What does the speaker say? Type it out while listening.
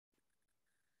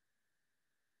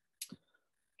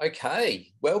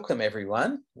Okay, welcome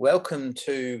everyone. Welcome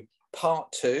to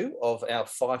part two of our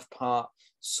five-part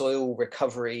soil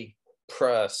recovery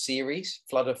series,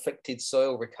 flood-affected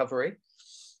soil recovery.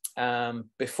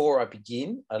 Before I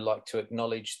begin, I'd like to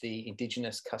acknowledge the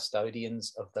Indigenous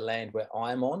custodians of the land where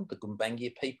I'm on, the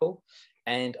Gumbaynggirr people,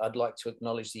 and I'd like to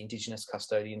acknowledge the Indigenous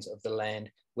custodians of the land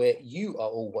where you are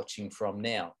all watching from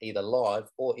now, either live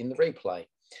or in the replay.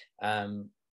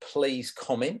 Please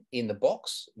comment in the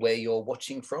box where you're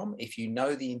watching from. If you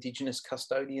know the Indigenous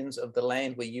custodians of the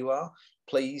land where you are,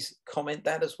 please comment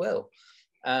that as well.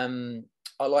 I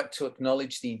like to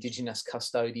acknowledge the Indigenous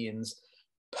custodians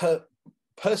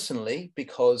personally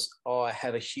because I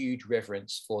have a huge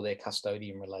reverence for their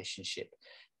custodian relationship,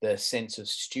 the sense of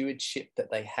stewardship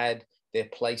that they had, their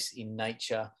place in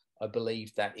nature. I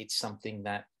believe that it's something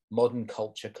that modern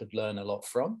culture could learn a lot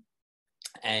from.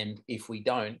 And if we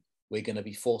don't, we're going to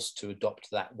be forced to adopt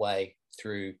that way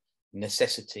through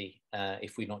necessity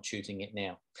if we're not choosing it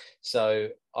now. So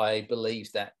I believe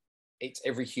that it's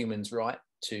every human's right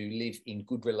to live in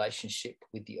good relationship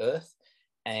with the earth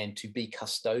and to be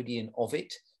custodian of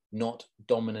it, not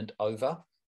dominant over.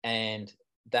 And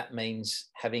that means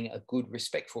having a good,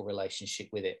 respectful relationship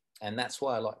with it. And that's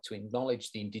why I like to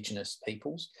acknowledge the Indigenous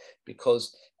peoples,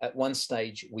 because at one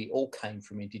stage we all came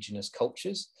from Indigenous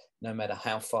cultures, no matter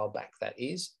how far back that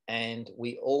is. And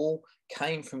we all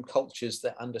came from cultures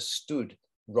that understood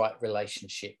right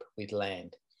relationship with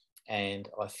land. And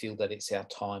I feel that it's our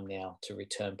time now to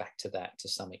return back to that to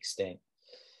some extent,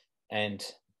 and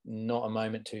not a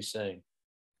moment too soon.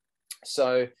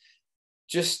 So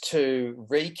just to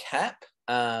recap,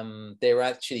 there are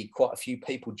actually quite a few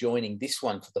people joining this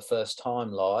one for the first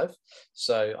time live.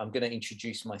 So I'm going to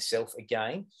introduce myself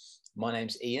again. My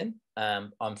name's Ian.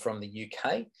 I'm from the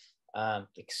UK.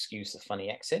 Excuse the funny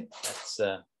accent. That's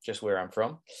just where I'm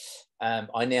from.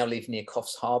 I now live near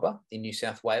Coffs Harbour in New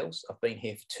South Wales. I've been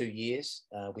here for 2 years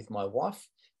with my wife.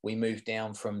 We moved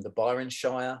down from the Byron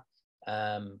Shire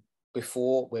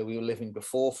before, where we were living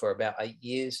before, for about 8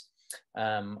 years.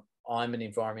 I'm an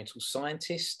environmental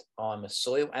scientist. I'm a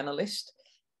soil analyst,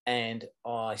 and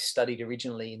I studied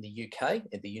originally in the UK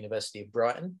at the University of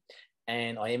Brighton,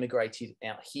 and I immigrated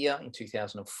out here in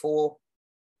 2004.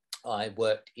 I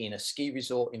worked in a ski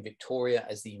resort in Victoria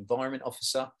as the environment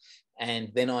officer,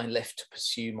 and then I left to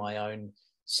pursue my own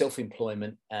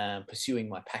self-employment, pursuing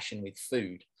my passion with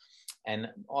food. And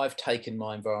I've taken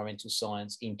my environmental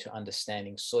science into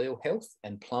understanding soil health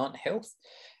and plant health,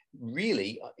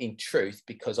 really, in truth,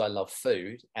 because I love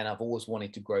food and I've always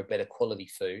wanted to grow better quality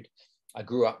food. I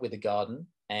grew up with a garden,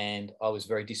 and I was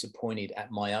very disappointed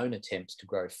at my own attempts to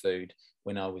grow food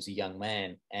when I was a young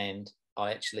man. And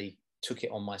I actually took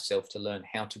it on myself to learn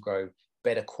how to grow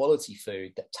better quality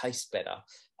food that tastes better.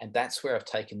 And that's where I've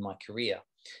taken my career.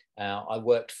 I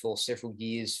worked for several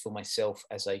years for myself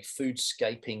as a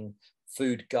foodscaping,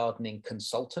 food gardening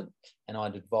consultant, and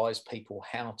I'd advise people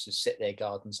how to set their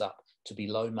gardens up to be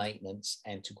low maintenance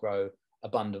and to grow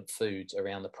abundant foods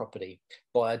around the property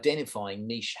by identifying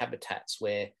niche habitats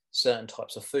where certain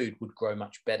types of food would grow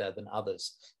much better than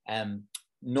others.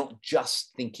 Not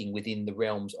just thinking within the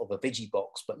realms of a veggie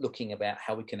box, but looking about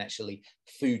how we can actually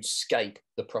foodscape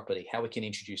the property, how we can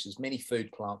introduce as many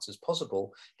food plants as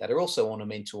possible that are also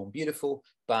ornamental and beautiful,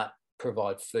 but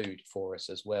provide food for us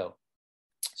as well.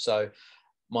 So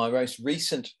my most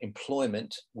recent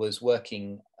employment was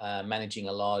working, managing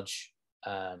a large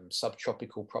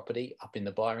subtropical property up in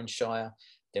the Byron Shire.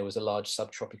 There was a large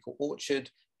subtropical orchard.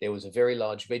 There was a very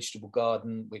large vegetable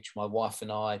garden, which my wife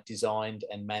and I designed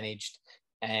and managed.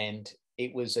 And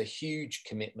it was a huge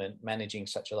commitment managing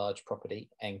such a large property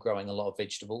and growing a lot of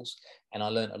vegetables. And I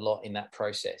learned a lot in that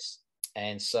process.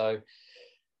 And so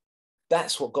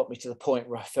that's what got me to the point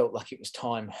where I felt like it was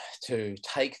time to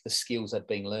take the skills I'd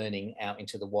been learning out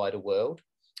into the wider world.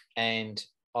 And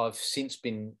I've since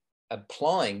been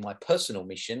applying my personal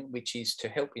mission, which is to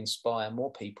help inspire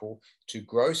more people to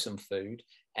grow some food,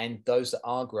 and those that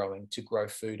are growing to grow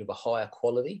food of a higher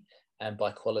quality. And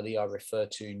by quality, I refer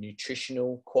to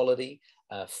nutritional quality,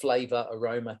 flavor,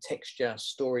 aroma, texture,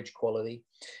 storage quality,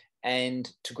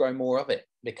 and to grow more of it,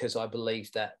 because I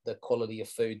believe that the quality of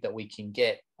food that we can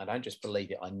get, I don't just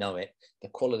believe it, I know it, the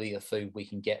quality of food we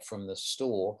can get from the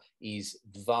store is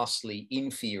vastly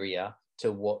inferior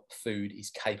to what food is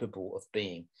capable of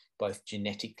being, both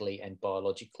genetically and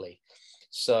biologically.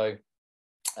 So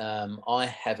I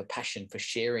have a passion for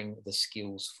sharing the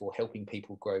skills for helping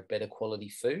people grow better quality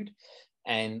food.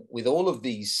 And with all of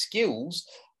these skills,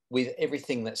 with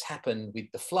everything that's happened with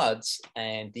the floods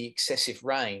and the excessive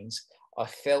rains, I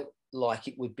felt like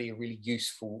it would be a really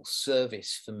useful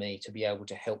service for me to be able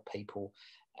to help people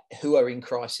who are in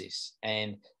crisis.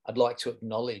 And I'd like to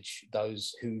acknowledge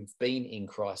those who've been in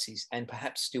crisis and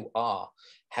perhaps still are,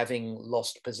 having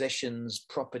lost possessions,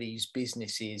 properties,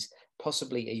 businesses,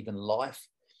 possibly even life.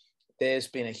 There's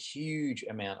been a huge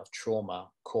amount of trauma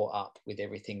caught up with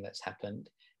everything that's happened.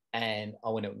 And I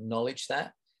want to acknowledge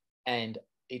that. And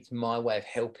it's my way of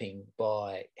helping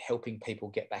by helping people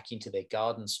get back into their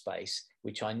garden space,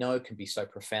 which I know can be so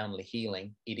profoundly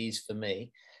healing. It is for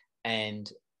me.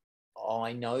 And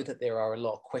I know that there are a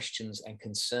lot of questions and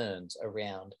concerns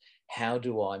around how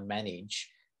do I manage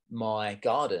my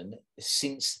garden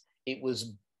since it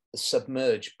was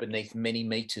submerged beneath many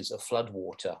meters of flood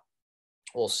water,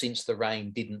 or since the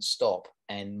rain didn't stop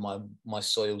and my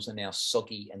soils are now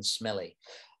soggy and smelly.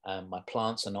 My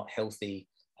plants are not healthy.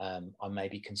 I may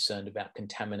be concerned about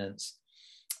contaminants.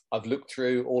 I've looked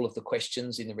through all of the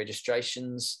questions in the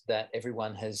registrations that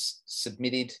everyone has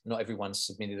submitted. Not everyone's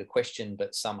submitted a question,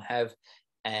 but some have.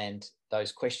 And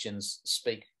those questions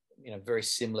speak, very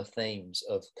similar themes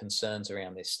of concerns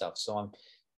around this stuff. So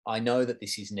I know that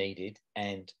this is needed.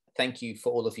 And thank you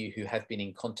for all of you who have been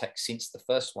in contact since the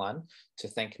first one to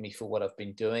thank me for what I've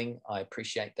been doing. I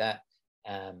appreciate that.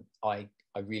 I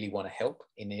really want to help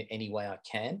in any way I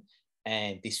can.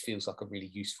 And this feels like a really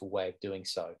useful way of doing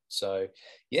so. So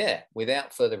yeah,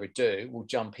 without further ado, we'll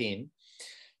jump in.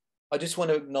 I just want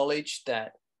to acknowledge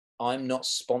that I'm not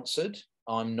sponsored.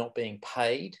 I'm not being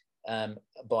paid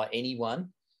by anyone.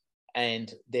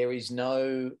 And there is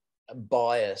no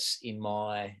bias in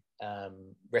my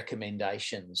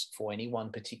recommendations for any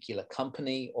one particular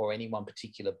company or any one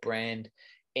particular brand.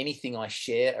 Anything I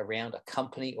share around a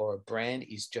company or a brand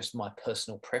is just my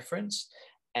personal preference.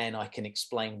 And I can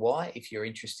explain why if you're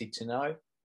interested to know,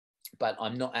 but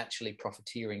I'm not actually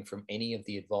profiteering from any of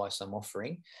the advice I'm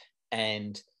offering.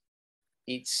 And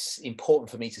it's important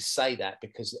for me to say that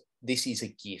because this is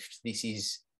a gift. This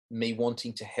is me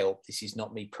wanting to help. This is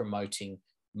not me promoting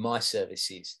my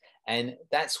services. And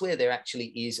that's where there actually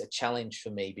is a challenge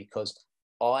for me, because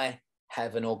I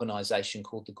have an organization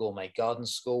called the Gourmet Garden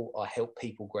School. I help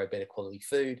people grow better quality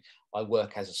food. I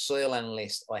work as a soil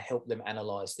analyst. I help them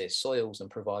analyze their soils and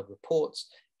provide reports.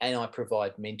 And I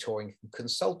provide mentoring and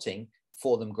consulting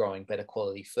for them growing better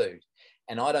quality food.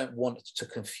 And I don't want to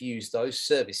confuse those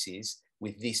services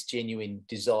with this genuine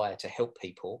desire to help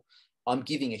people. I'm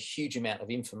giving a huge amount of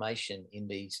information in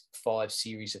these 5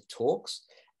 series of talks,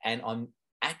 and I'm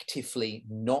actively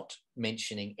not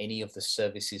mentioning any of the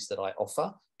services that I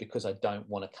offer because I don't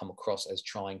want to come across as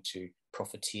trying to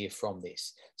profiteer from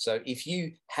this. So if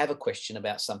you have a question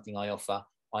about something I offer,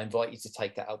 I invite you to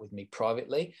take that up with me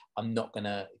privately. I'm not going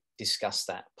to discuss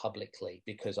that publicly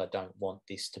because I don't want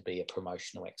this to be a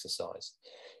promotional exercise.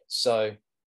 So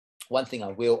one thing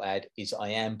I will add is I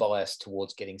am biased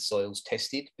towards getting soils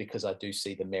tested because I do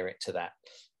see the merit to that.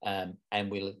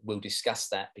 And we'll discuss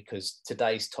that because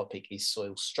today's topic is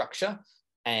soil structure,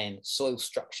 and soil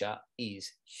structure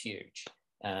is huge.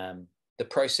 The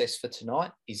process for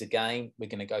tonight is, again, we're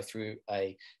going to go through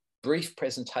a brief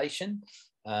presentation,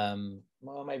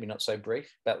 well, maybe not so brief,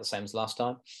 about the same as last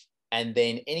time. And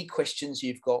then any questions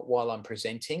you've got while I'm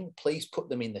presenting, please put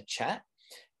them in the chat.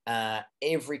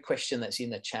 Every question that's in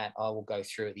the chat, I will go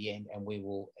through at the end, and we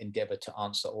will endeavour to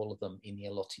answer all of them in the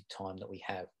allotted time that we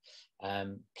have.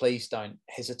 Please don't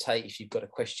hesitate if you've got a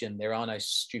question. There are no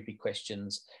stupid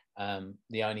questions.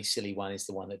 The only silly one is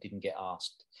the one that didn't get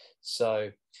asked.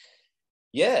 So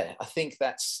yeah, I think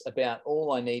that's about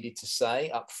all I needed to say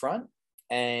up front,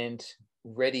 and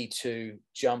ready to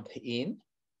jump in.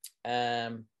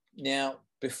 Now,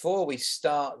 before we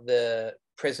start the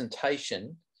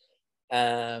presentation,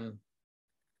 I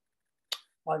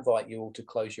invite you all to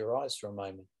close your eyes for a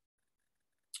moment.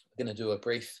 We're going to do a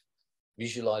brief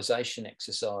visualization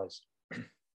exercise.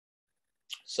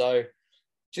 So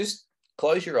just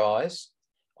close your eyes.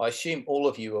 I assume all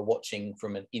of you are watching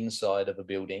from an inside of a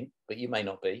building, but you may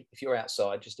not be. If you're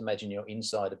outside, just imagine you're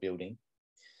inside a building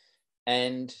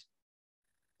and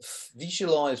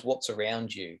visualize what's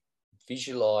around you.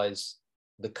 Visualize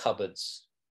the cupboards,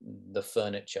 the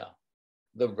furniture,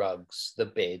 the rugs, the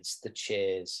beds, the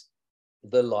chairs,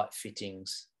 the light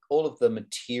fittings, all of the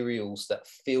materials that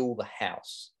fill the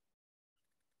house.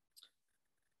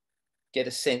 Get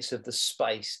a sense of the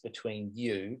space between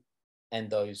you and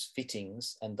those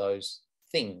fittings and those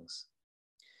things.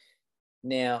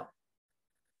 Now,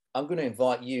 I'm going to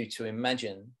invite you to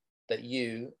imagine that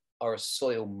you are a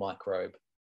soil microbe.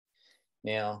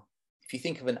 Now, if you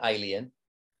think of an alien,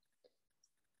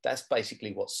 that's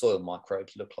basically what soil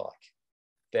microbes look like.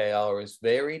 They are as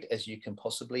varied as you can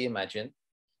possibly imagine,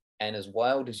 and as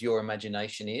wild as your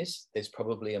imagination is, there's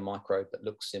probably a microbe that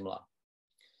looks similar.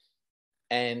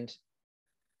 And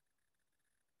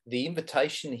the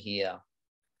invitation here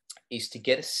is to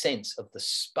get a sense of the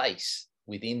space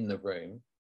within the room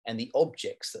and the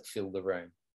objects that fill the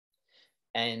room.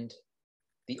 And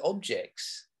the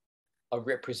objects are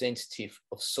representative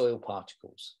of soil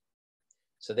particles.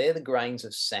 So they're the grains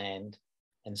of sand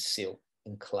and silt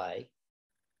and clay.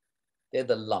 They're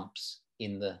the lumps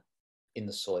in the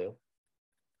soil.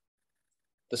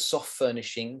 The soft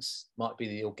furnishings might be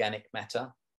the organic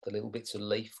matter, the little bits of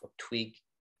leaf or twig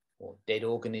or dead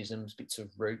organisms, bits of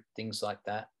root, things like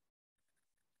that.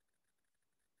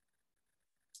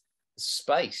 The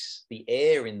space, the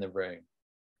air in the room,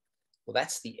 well,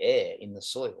 that's the air in the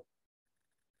soil.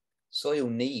 Soil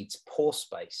needs pore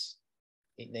space.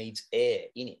 It needs air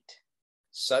in it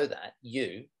so that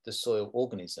you, the soil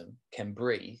organism, can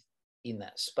breathe in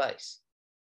that space.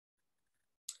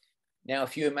 Now,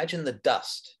 if you imagine the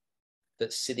dust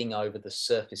that's sitting over the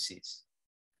surfaces,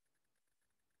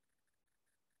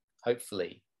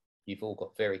 hopefully you've all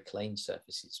got very clean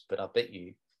surfaces, but I bet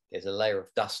you there's a layer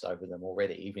of dust over them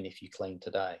already, even if you clean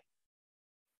today.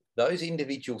 Those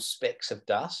individual specks of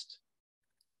dust,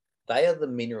 they are the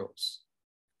minerals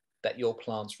that your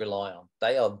plants rely on.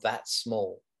 They are that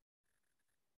small.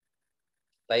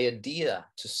 They adhere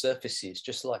to surfaces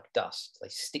just like dust. They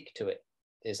stick to it.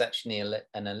 There's actually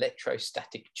an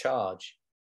electrostatic charge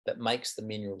that makes the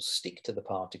minerals stick to the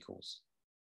particles.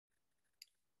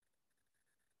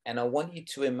 And I want you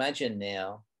to imagine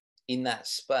now in that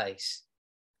space,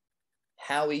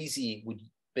 how easy it would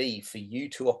be for you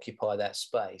to occupy that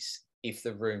space if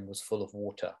the room was full of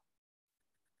water.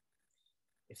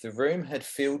 If the room had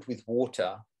filled with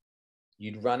water,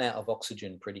 you'd run out of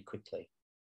oxygen pretty quickly.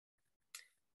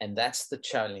 And that's the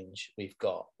challenge we've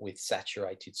got with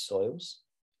saturated soils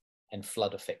and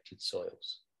flood affected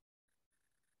soils.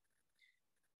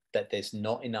 That there's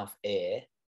not enough air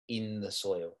in the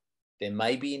soil. There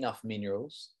may be enough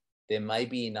minerals, there may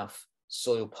be enough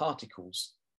soil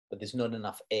particles, but there's not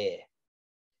enough air.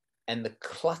 And the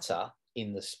clutter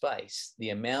in the space, the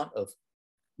amount of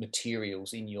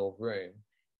materials in your room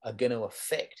are going to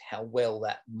affect how well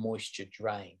that moisture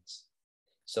drains.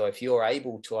 So if you're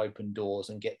able to open doors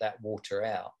and get that water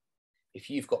out, if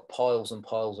you've got piles and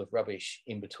piles of rubbish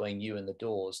in between you and the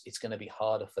doors, it's going to be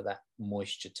harder for that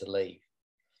moisture to leave.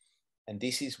 And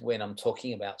this is when I'm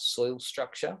talking about soil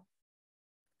structure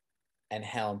and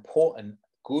how important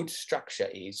good structure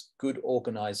is, good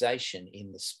organization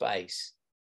in the space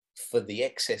for the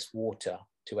excess water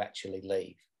to actually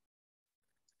leave.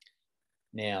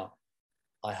 Now,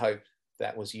 I hope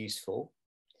that was useful.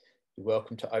 You're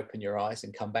welcome to open your eyes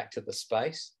and come back to the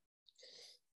space.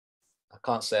 I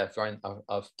can't say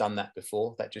I've done that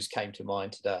before. That just came to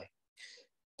mind today.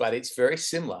 But it's very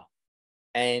similar.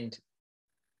 And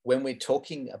when we're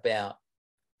talking about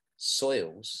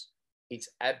soils, it's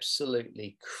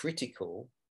absolutely critical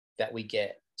that we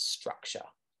get structure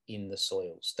in the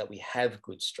soils, that we have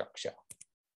good structure.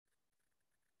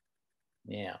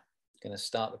 Now, I'm going to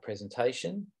start the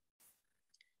presentation.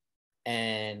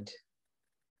 And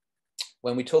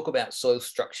when we talk about soil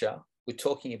structure, we're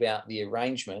talking about the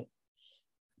arrangement,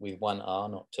 with one R,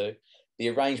 not two, the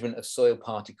arrangement of soil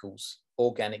particles,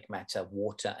 organic matter,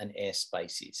 water, and air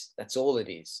spaces. That's all it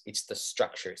is. It's the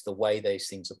structure. It's the way those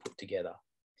things are put together.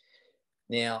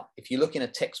 Now, if you look in a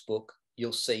textbook,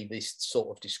 you'll see this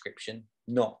sort of description,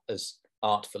 not as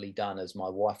artfully done as my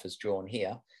wife has drawn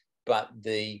here, but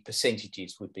the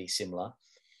percentages would be similar.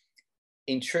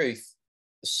 In truth,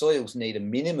 the soils need a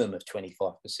minimum of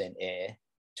 25% air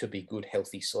to be good,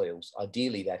 healthy soils.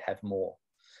 Ideally, they'd have more.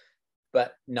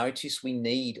 But notice we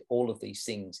need all of these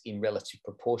things in relative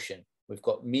proportion. We've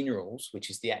got minerals, which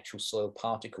is the actual soil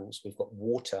particles. We've got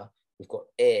water, we've got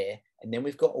air, and then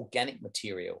we've got organic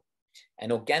material.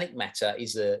 And organic matter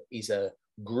is a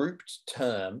grouped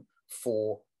term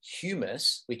for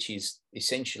humus, which is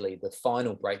essentially the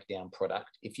final breakdown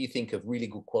product. If you think of really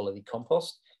good quality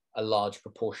compost, a large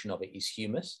proportion of it is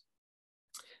humus.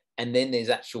 And then there's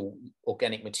actual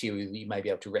organic material that you may be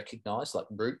able to recognize, like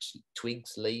roots,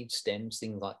 twigs, leaves, stems,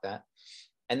 things like that.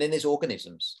 And then there's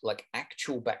organisms like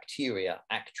actual bacteria,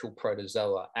 actual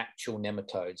protozoa, actual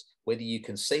nematodes. Whether you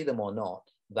can see them or not,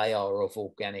 they are of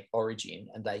organic origin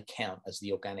and they count as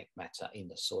the organic matter in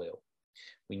the soil.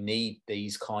 We need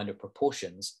these kind of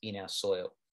proportions in our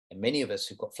soil. And many of us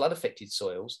who've got flood affected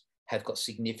soils have got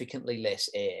significantly less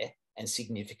air and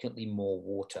significantly more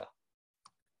water.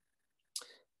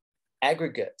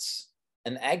 Aggregates.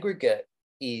 An aggregate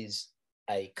is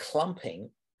a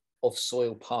clumping of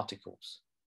soil particles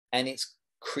and it's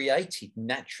created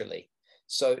naturally.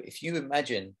 So if you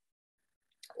imagine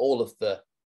all of the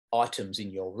items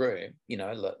in your room, you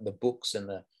know, like the books and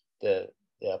the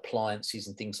appliances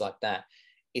and things like that,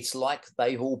 it's like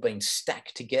they've all been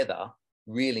stacked together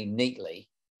really neatly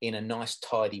in a nice,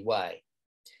 tidy way.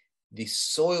 The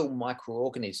soil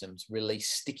microorganisms release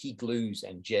sticky glues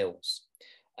and gels.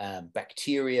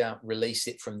 Bacteria release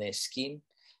it from their skin.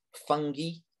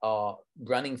 Fungi are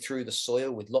running through the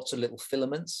soil with lots of little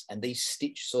filaments, and these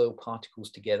stitch soil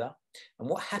particles together. And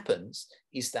what happens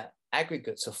is that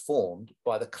aggregates are formed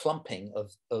by the clumping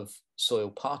of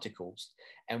soil particles.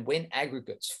 And when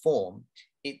aggregates form,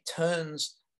 it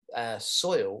turns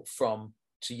soil from,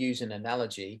 to use an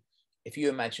analogy, if you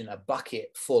imagine a bucket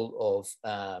full of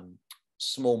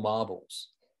small marbles,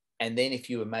 and then if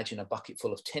you imagine a bucket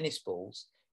full of tennis balls,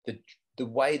 the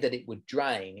way that it would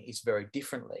drain is very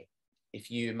differently. If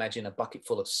you imagine a bucket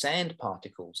full of sand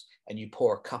particles and you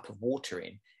pour a cup of water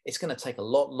in, it's going to take a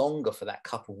lot longer for that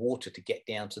cup of water to get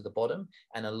down to the bottom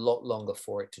and a lot longer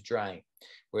for it to drain.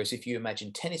 Whereas if you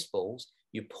imagine tennis balls,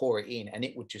 you pour it in and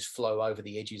it would just flow over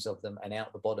the edges of them and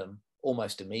out the bottom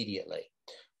almost immediately.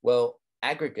 Well,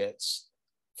 aggregates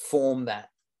form that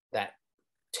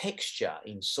texture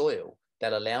in soil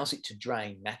that allows it to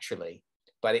drain naturally,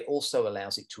 but it also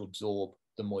allows it to absorb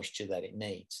the moisture that it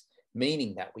needs,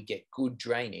 meaning that we get good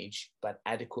drainage, but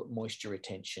adequate moisture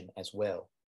retention as well.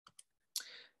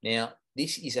 Now,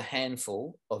 this is a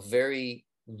handful of very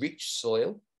rich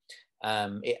soil.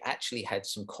 It actually had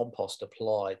some compost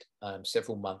applied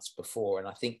several months before, and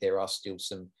I think there are still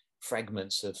some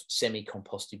fragments of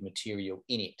semi-composted material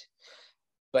in it.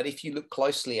 But if you look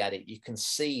closely at it, you can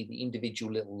see the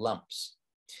individual little lumps.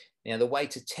 Now, the way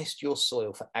to test your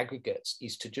soil for aggregates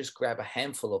is to just grab a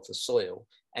handful of the soil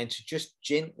and to just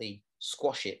gently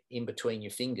squash it in between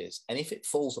your fingers. And if it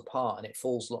falls apart and it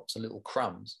falls lots of little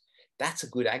crumbs, that's a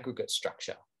good aggregate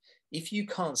structure. If you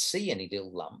can't see any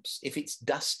little lumps, if it's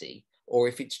dusty, or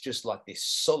if it's just like this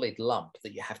solid lump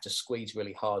that you have to squeeze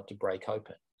really hard to break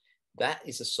open, that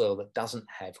is a soil that doesn't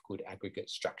have good aggregate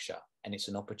structure, and it's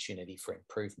an opportunity for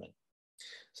improvement.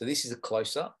 So this is a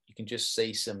close-up. You can just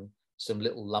see some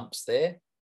little lumps there.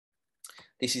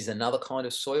 This is another kind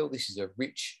of soil. This is a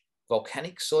rich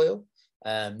volcanic soil.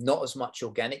 Not as much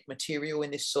organic material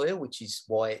in this soil, which is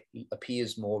why it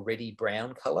appears more reddy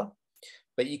brown color,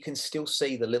 but you can still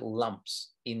see the little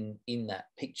lumps in that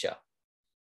picture.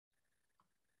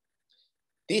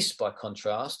 This, by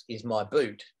contrast, is my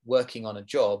boot working on a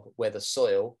job where the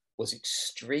soil was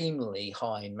extremely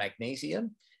high in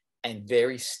magnesium and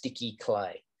very sticky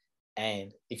clay.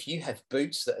 And if you have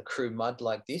boots that accrue mud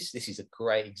like this, this is a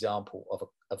great example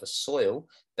of a soil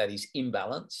that is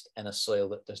imbalanced and a soil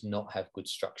that does not have good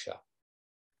structure.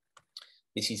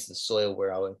 This is the soil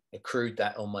where I accrued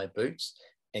that on my boots.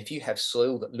 And if you have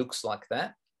soil that looks like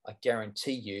that, I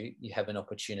guarantee you have an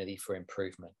opportunity for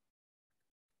improvement.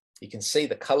 You can see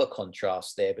the color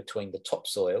contrast there between the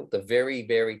topsoil, the very,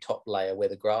 very top layer where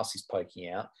the grass is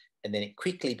poking out, and then it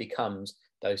quickly becomes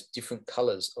those different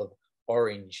colors of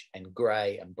orange and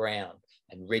gray and brown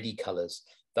and reddy colors.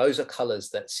 Those are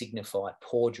colors that signify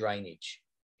poor drainage.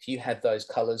 If you have those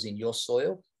colors in your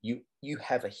soil, you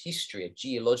have a history, a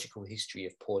geological history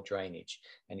of poor drainage,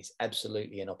 and it's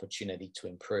absolutely an opportunity to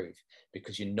improve,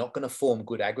 because you're not going to form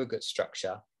good aggregate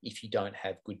structure if you don't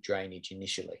have good drainage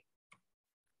initially.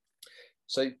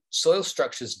 So soil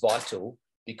structure is vital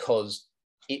because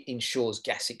it ensures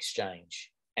gas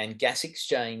exchange, and gas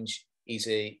exchange is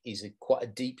quite a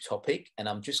deep topic, and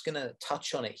I'm just going to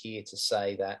touch on it here to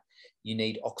say that you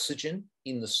need oxygen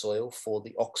in the soil for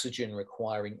the oxygen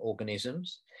requiring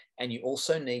organisms, and you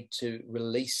also need to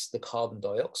release the carbon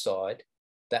dioxide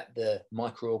that the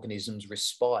microorganisms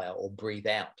respire or breathe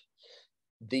out.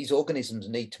 These organisms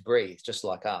need to breathe just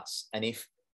like us, and if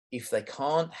they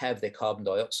can't have their carbon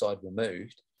dioxide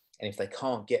removed, and if they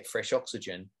can't get fresh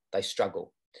oxygen, they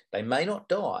struggle. They may not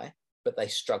die, but they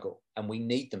struggle, and we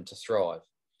need them to thrive.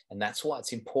 And that's why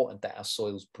it's important that our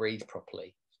soils breathe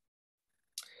properly.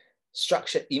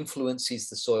 Structure influences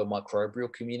the soil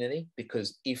microbial community,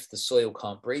 because if the soil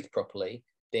can't breathe properly,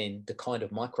 then the kind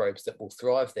of microbes that will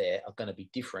thrive there are going to be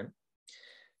different.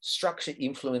 Structure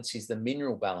influences the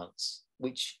mineral balance,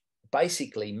 which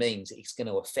basically means it's going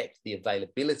to affect the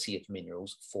availability of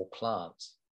minerals for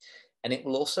plants. And it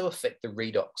will also affect the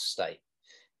redox state.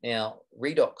 Now,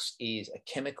 redox is a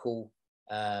chemical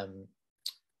term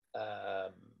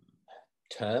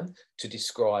to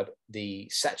describe the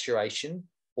saturation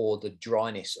or the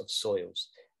dryness of soils.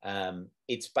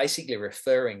 It's basically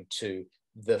referring to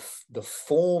the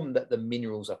form that the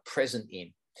minerals are present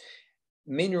in.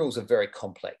 Minerals are very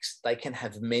complex. They can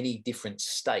have many different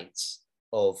states,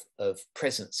 of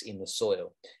presence in the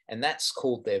soil. And that's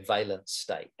called their valence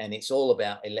state. And it's all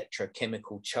about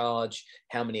electrochemical charge,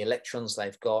 how many electrons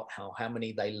they've got, how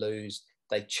many they lose.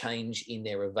 They change in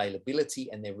their availability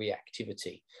and their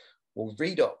reactivity. Well,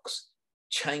 redox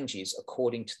changes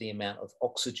according to the amount of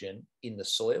oxygen in the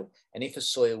soil. And if a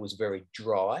soil was very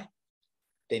dry,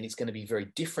 then it's going to be a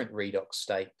very different redox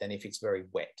state than if it's very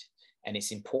wet. And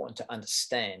it's important to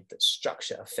understand that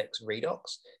structure affects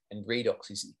redox, and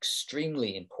redox is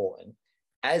extremely important,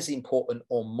 as important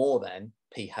or more than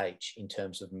pH in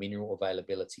terms of mineral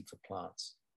availability for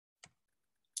plants.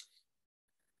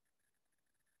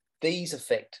 These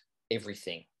affect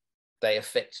everything. They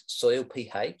affect soil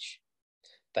pH.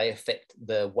 They affect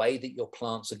the way that your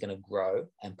plants are going to grow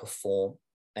and perform.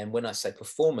 And when I say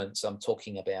performance, I'm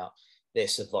talking about their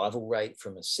survival rate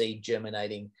from a seed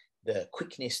germinating, the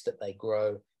quickness that they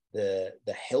grow, the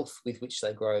health with which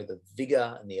they grow, the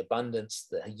vigor and the abundance,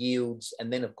 the yields,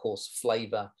 and then of course,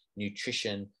 flavor,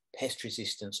 nutrition, pest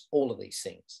resistance, all of these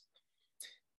things.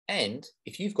 And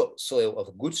if you've got soil of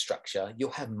a good structure,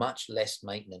 you'll have much less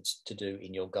maintenance to do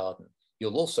in your garden.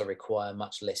 You'll also require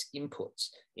much less inputs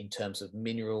in terms of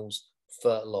minerals,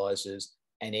 fertilizers,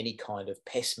 and any kind of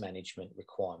pest management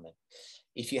requirement.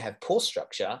 If you have poor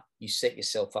structure, you set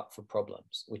yourself up for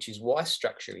problems, which is why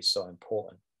structure is so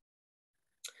important.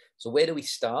 So where do we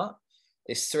start?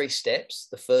 There's 3 steps.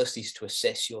 The first is to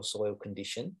assess your soil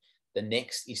condition. The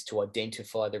next is to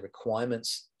identify the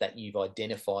requirements that you've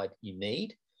identified you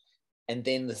need. And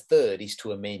then the third is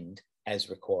to amend as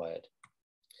required.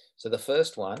 So the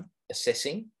first one,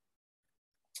 assessing.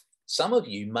 Some of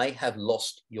you may have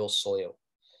lost your soil.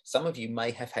 Some of you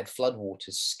may have had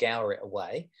floodwaters scour it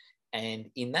away. And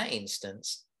in that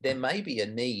instance, there may be a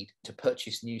need to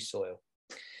purchase new soil.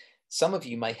 Some of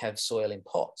you may have soil in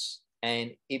pots,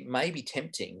 and it may be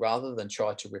tempting rather than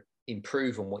try to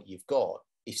improve on what you've got,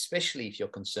 especially if you're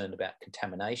concerned about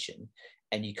contamination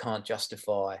and you can't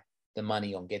justify the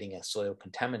money on getting a soil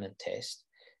contaminant test,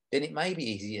 then it may be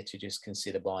easier to just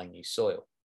consider buying new soil.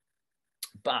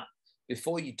 But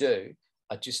before you do,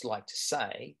 I'd just like to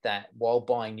say that while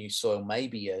buying new soil may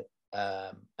be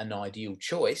an ideal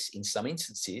choice in some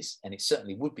instances, and it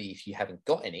certainly would be if you haven't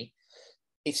got any,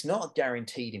 it's not a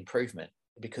guaranteed improvement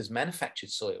because manufactured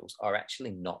soils are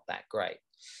actually not that great.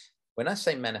 When I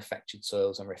say manufactured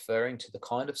soils, I'm referring to the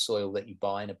kind of soil that you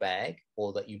buy in a bag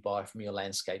or that you buy from your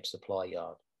landscape supply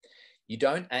yard. You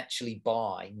don't actually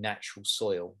buy natural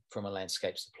soil from a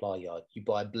landscape supply yard. You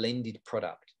buy a blended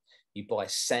product. You buy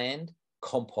sand,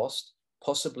 compost,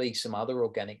 possibly some other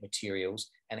organic materials,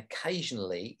 and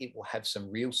occasionally it will have some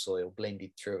real soil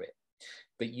blended through it,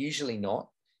 but usually not.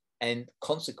 And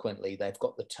consequently, they've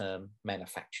got the term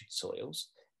manufactured soils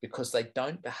because they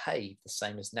don't behave the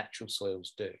same as natural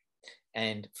soils do.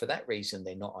 And for that reason,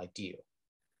 they're not ideal.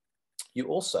 You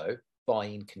also buy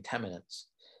in contaminants.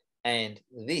 And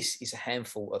this is a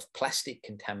handful of plastic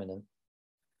contaminant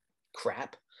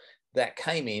crap that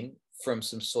came in from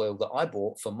some soil that I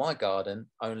bought for my garden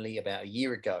only about a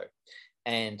year ago.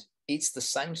 And it's the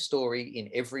same story in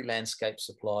every landscape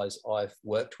supplies I've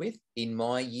worked with. In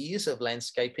my years of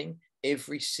landscaping,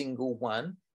 every single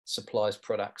one supplies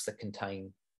products that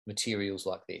contain materials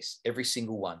like this. Every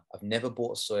single one. I've never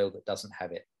bought a soil that doesn't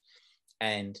have it.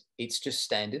 And it's just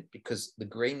standard because the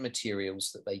green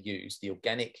materials that they use, the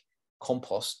organic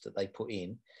compost that they put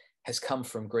in, has come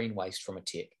from green waste from a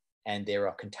tip. And there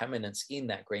are contaminants in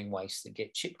that green waste that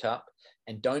get chipped up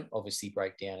and don't obviously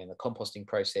break down in the composting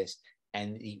process.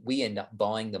 And we end up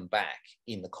buying them back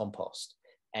in the compost.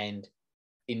 And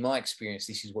in my experience,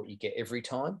 this is what you get every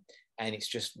time. And it's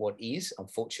just what is,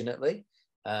 unfortunately.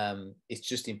 It's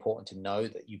just important to know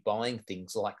that you're buying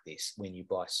things like this when you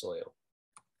buy soil.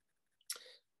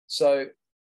 So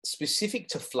specific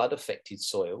to flood affected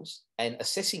soils, and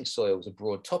assessing soil is a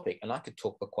broad topic, and I could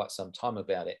talk for quite some time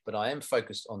about it, but I am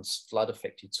focused on flood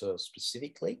affected soils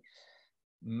specifically.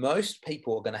 Most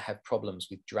people are going to have problems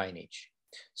with drainage.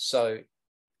 So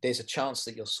there's a chance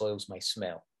that your soils may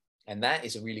smell. And that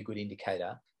is a really good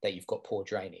indicator that you've got poor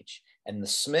drainage. And the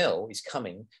smell is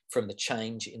coming from the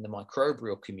change in the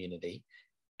microbial community.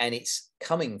 And it's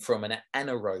coming from an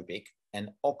anaerobic, an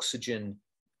oxygen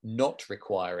not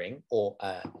requiring, or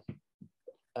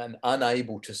an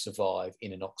unable to survive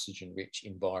in an oxygen rich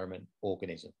environment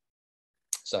organism.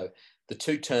 So the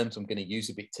 2 terms I'm going to use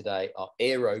a bit today are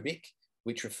aerobic,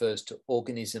 which refers to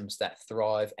organisms that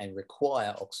thrive and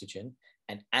require oxygen,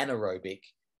 and anaerobic,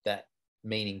 that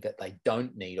meaning that they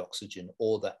don't need oxygen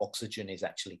or that oxygen is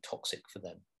actually toxic for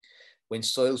them. When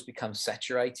soils become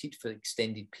saturated for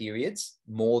extended periods,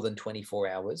 more than 24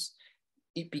 hours,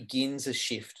 it begins a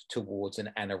shift towards an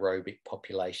anaerobic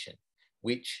population.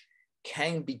 which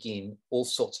can begin all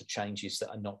sorts of changes that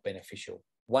are not beneficial,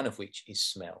 one of which is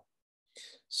smell.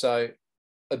 So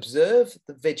observe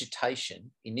the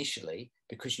vegetation initially,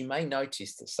 because you may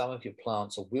notice that some of your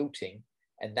plants are wilting,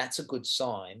 and that's a good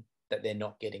sign that they're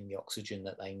not getting the oxygen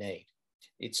that they need.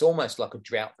 It's almost like a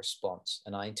drought response.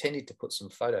 And I intended to put some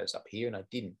photos up here and I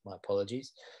didn't, my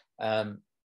apologies.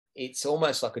 It's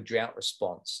almost like a drought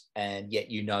response, and yet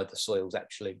you know the soil's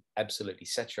actually absolutely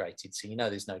saturated. So you know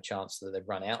there's no chance that they've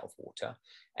run out of water,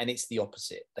 and it's the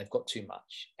opposite. They've got too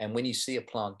much. And when you see a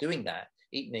plant doing that,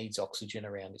 it needs oxygen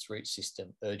around its root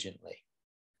system urgently.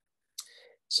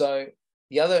 So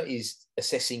the other is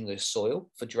assessing the soil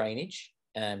for drainage,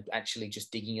 and actually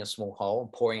just digging a small hole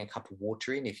and pouring a cup of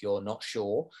water in if you're not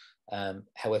sure.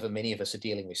 However, many of us are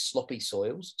dealing with sloppy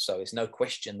soils, so there's no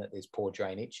question that there's poor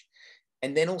drainage.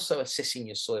 And then also assessing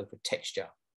your soil for texture.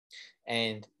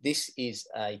 And this is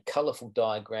a colourful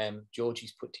diagram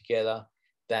Georgie's put together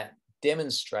that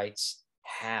demonstrates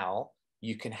how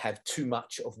you can have too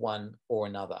much of one or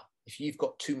another. If you've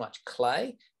got too much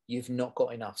clay, you've not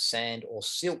got enough sand or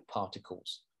silt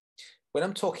particles. When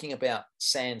I'm talking about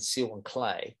sand, silt and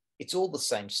clay, it's all the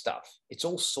same stuff. It's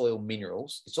all soil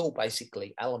minerals. It's all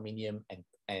basically aluminium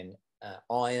and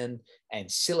iron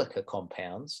and silica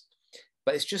compounds.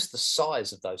 But it's just the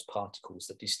size of those particles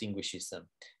that distinguishes them.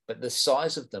 But the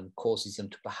size of them causes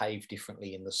them to behave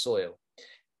differently in the soil.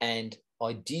 And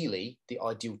ideally, the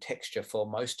ideal texture for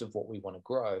most of what we want to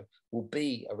grow will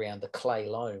be around the clay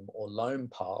loam or loam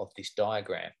part of this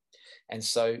diagram. And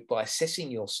so by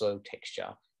assessing your soil texture,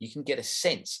 you can get a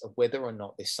sense of whether or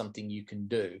not there's something you can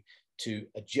do to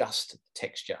adjust the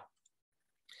texture.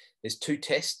 There's two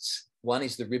tests. One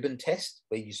is the ribbon test,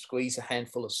 where you squeeze a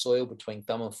handful of soil between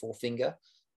thumb and forefinger,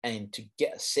 and to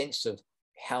get a sense of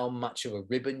how much of a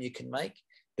ribbon you can make.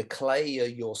 The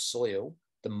clayier your soil,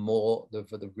 the more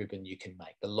the ribbon you can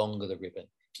make, the longer the ribbon.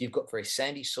 If you've got very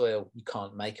sandy soil, you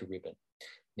can't make a ribbon.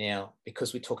 Now,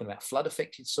 because we're talking about flood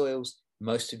affected soils,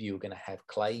 most of you are going to have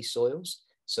clayey soils.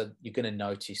 So you're going to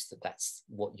notice that that's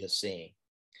what you're seeing.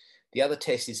 The other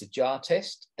test is a jar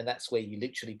test, and that's where you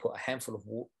literally put a handful of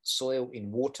soil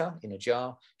in water in a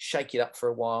jar, shake it up for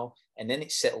a while, and then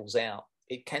it settles out.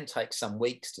 It can take some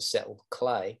weeks to settle the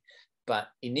clay, but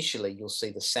initially you'll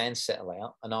see the sand settle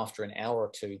out, and after an hour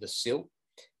or two, the silt,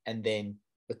 and then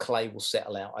the clay will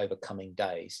settle out over coming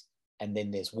days. And then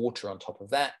there's water on top of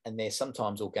that, and there's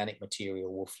sometimes organic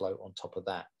material will float on top of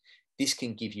that. This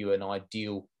can give you an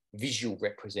ideal visual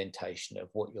representation of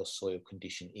what your soil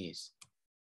condition is.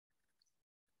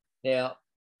 Now,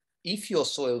 if your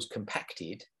soil's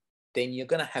compacted, then you're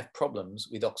going to have problems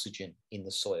with oxygen in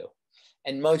the soil.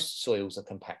 And most soils are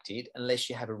compacted unless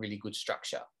you have a really good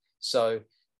structure. So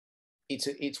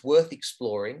it's worth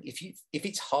exploring. If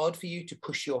it's hard for you to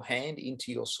push your hand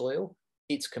into your soil,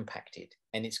 it's compacted,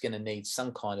 and it's going to need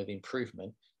some kind of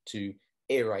improvement to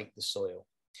aerate the soil.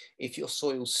 If your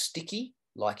soil's sticky,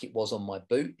 like it was on my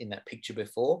boot in that picture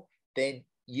before, then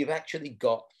you've actually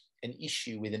got an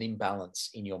issue with an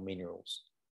imbalance in your minerals.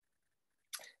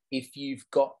 If you've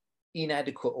got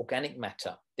inadequate organic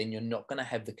matter, then you're not going to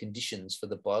have the conditions for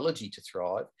the biology to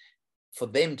thrive, for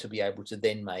them to be able to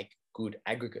then make good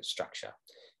aggregate structure.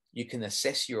 You can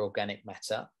assess your organic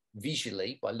matter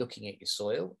visually by looking at your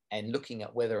soil and looking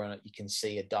at whether or not you can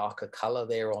see a darker color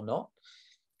there or not.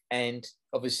 And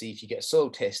obviously, if you get a soil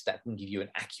test, that can give you an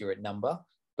accurate number.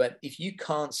 But if you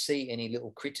can't see any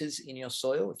little critters in your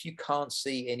soil, if you can't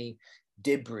see any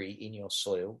debris in your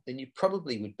soil, then you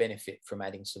probably would benefit from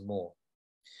adding some more.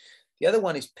 The other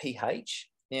one is pH.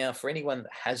 Now, for anyone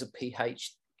that has a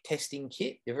pH testing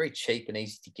kit, they're very cheap and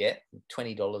easy to get,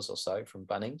 $20 or so from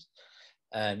Bunnings.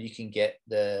 You can get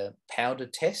the powder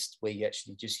test, where you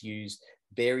actually just use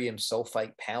barium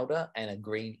sulfate powder and a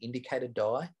green indicator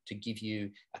dye to give you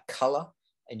a color,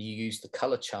 and you use the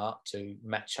color chart to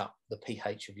match up the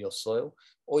pH of your soil.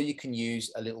 Or you can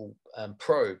use a little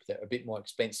probe that are a bit more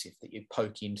expensive that you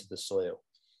poke into the soil.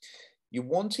 You're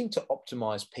wanting to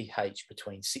optimize pH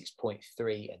between 6.3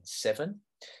 and 7.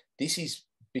 This is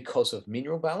because of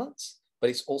mineral balance, but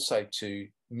it's also to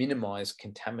minimize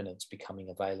contaminants becoming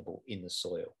available in the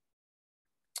soil.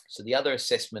 So the other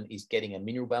assessment is getting a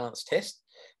mineral balance test,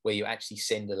 where you actually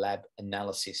send a lab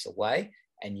analysis away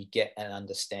and you get an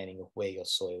understanding of where your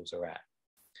soils are at.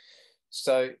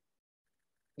 So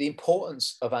the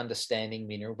importance of understanding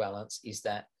mineral balance is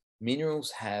that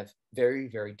minerals have very,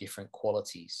 very different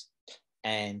qualities.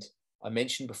 And I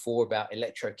mentioned before about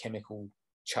electrochemical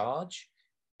charge,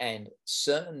 and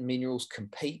certain minerals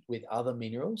compete with other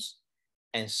minerals,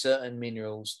 and certain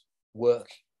minerals work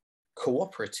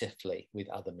cooperatively with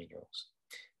other minerals.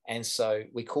 And so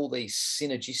we call these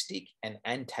synergistic and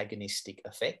antagonistic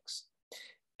effects.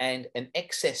 And an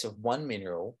excess of one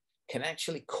mineral can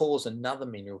actually cause another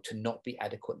mineral to not be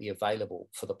adequately available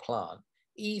for the plant,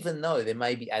 even though there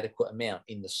may be adequate amount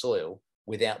in the soil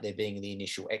without there being the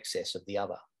initial excess of the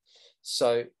other.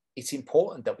 So it's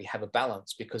important that we have a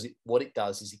balance, because what it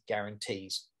does is it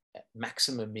guarantees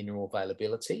maximum mineral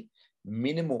availability,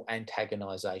 minimal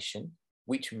antagonization,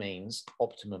 which means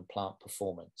optimum plant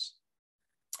performance.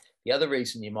 The other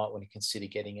reason you might want to consider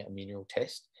getting a mineral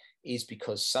test is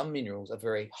because some minerals are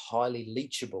very highly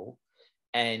leachable,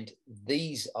 and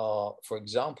these are, for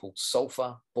example,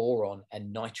 sulfur, boron,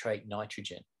 and nitrate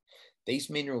nitrogen. These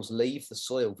minerals leave the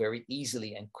soil very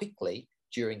easily and quickly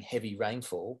during heavy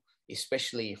rainfall,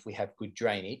 especially if we have good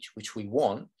drainage, which we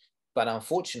want. But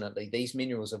unfortunately, these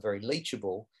minerals are very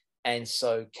leachable and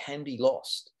so can be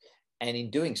lost. And in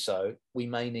doing so, we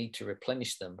may need to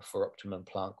replenish them for optimum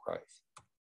plant growth.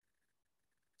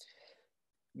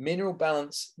 Mineral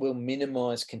balance will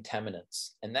minimize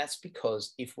contaminants. And that's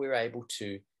because if we're able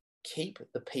to keep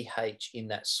the pH in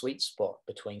that sweet spot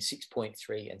between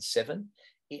 6.3 and 7,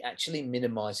 it actually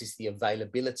minimizes the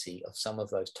availability of some of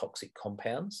those toxic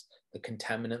compounds, the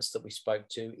contaminants that we spoke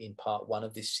to in part 1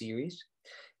 of this series.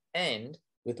 And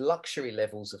with luxury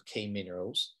levels of key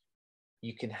minerals,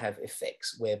 you can have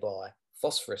effects whereby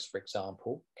phosphorus, for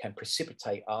example, can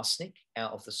precipitate arsenic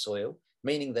out of the soil,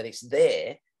 meaning that it's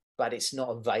there, but it's not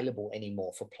available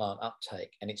anymore for plant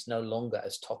uptake, and it's no longer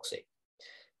as toxic.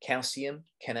 Calcium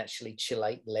can actually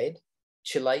chelate lead.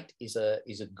 Chelate is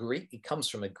a Greek, it comes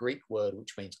from a Greek word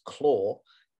which means claw,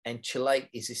 and chelate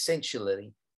is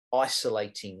essentially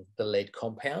isolating the lead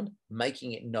compound,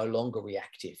 making it no longer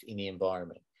reactive in the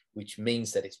environment, which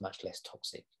means that it's much less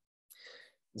toxic.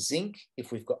 Zinc,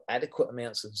 if we've got adequate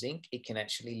amounts of zinc, it can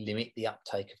actually limit the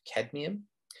uptake of cadmium.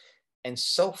 And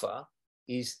sulfur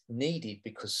is needed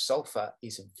because sulfur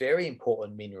is a very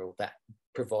important mineral that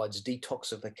provides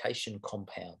detoxification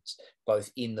compounds, both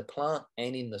in the plant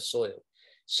and in the soil.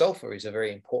 Sulfur is a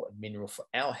very important mineral for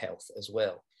our health as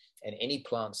well. And any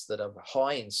plants that are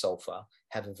high in sulfur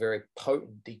have a very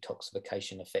potent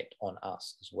detoxification effect on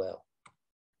us as well.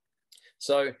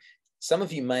 So some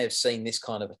of you may have seen this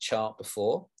kind of a chart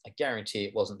before. I guarantee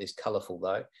it wasn't this colourful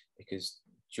though, because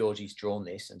Georgie's drawn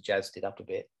this and jazzed it up a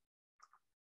bit.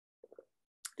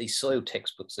 These soil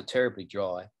textbooks are terribly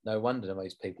dry. No wonder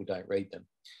most people don't read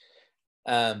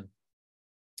them.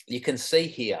 You can see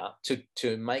here,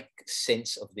 to make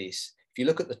sense of this, if you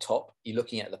look at the top, you're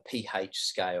looking at the pH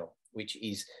scale, which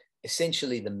is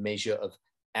essentially the measure of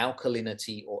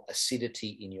alkalinity or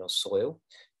acidity in your soil.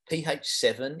 pH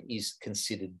 7 is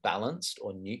considered balanced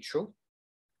or neutral.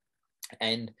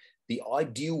 And the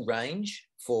ideal range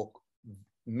for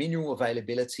mineral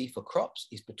availability for crops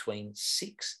is between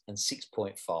 6 and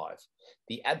 6.5.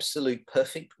 The absolute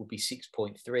perfect would be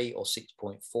 6.3 or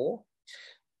 6.4.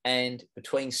 And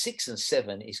between 6 and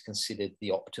 7 is considered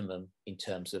the optimum in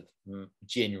terms of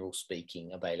general speaking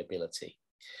availability.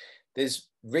 There's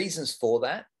reasons for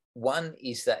that. One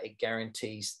is that it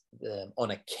guarantees on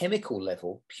a chemical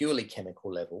level, purely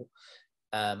chemical level,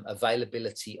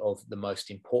 availability of the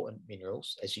most important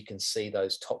minerals. As you can see,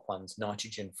 those top ones: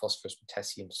 nitrogen, phosphorus,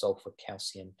 potassium, sulfur,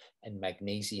 calcium, and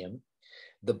magnesium.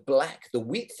 The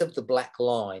width of the black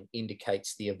line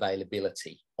indicates the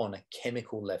availability on a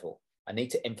chemical level. I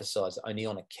need to emphasize only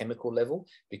on a chemical level,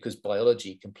 because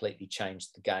biology completely changed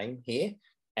the game here,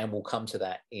 and we'll come to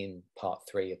that in part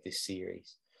 3 of this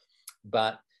series.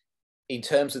 But in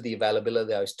terms of the availability of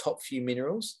those top few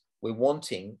minerals, we're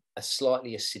wanting a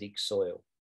slightly acidic soil.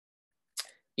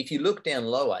 If you look down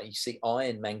lower, you see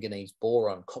iron, manganese,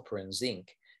 boron, copper, and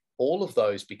zinc. All of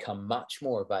those become much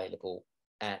more available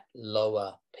at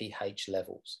lower pH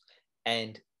levels.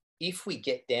 And if we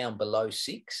get down below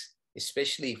 6,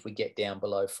 especially if we get down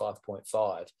below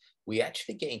 5.5, we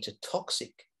actually get into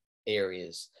toxic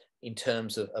areas in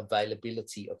terms of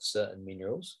availability of certain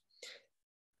minerals.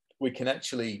 We can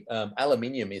actually,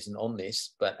 aluminium isn't on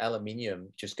this, but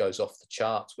aluminium just goes off the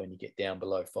charts when you get down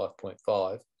below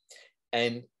 5.5.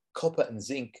 And copper and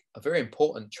zinc are very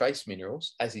important trace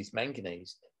minerals, as is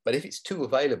manganese. But if it's too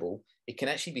available, it can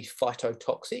actually be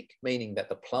phytotoxic, meaning that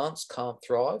the plants can't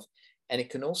thrive. And it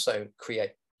can also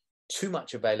create too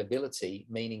much availability,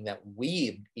 meaning that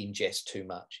we ingest too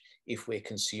much if we're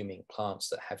consuming plants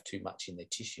that have too much in their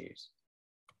tissues.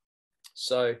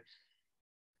 So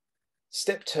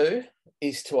step 2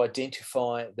 is to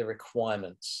identify the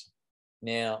requirements.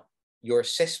 Now, your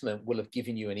assessment will have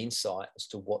given you an insight as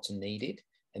to what's needed,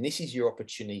 and this is your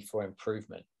opportunity for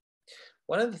improvement.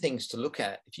 One of the things to look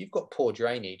at, if you've got poor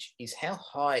drainage, is how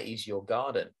high is your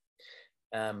garden?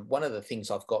 one of the things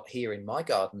I've got here in my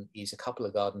garden is a couple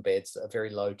of garden beds that are very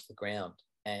low to the ground.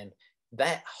 And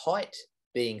that height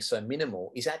being so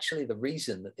minimal is actually the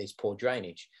reason that there's poor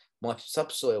drainage. My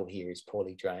subsoil here is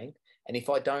poorly drained. And if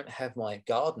I don't have my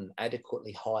garden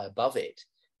adequately high above it,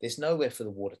 there's nowhere for the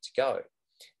water to go.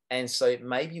 And so it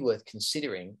may be worth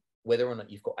considering whether or not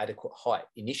you've got adequate height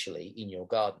initially in your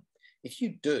garden. If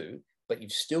you do, but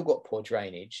you've still got poor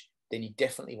drainage, then you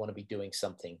definitely want to be doing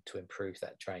something to improve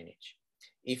that drainage.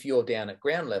 If you're down at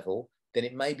ground level, then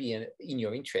it may be in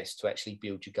your interest to actually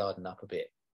build your garden up a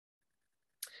bit.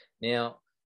 Now,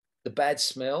 the bad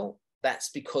smell, that's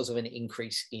because of an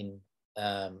increase in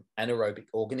anaerobic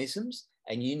organisms,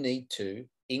 and you need to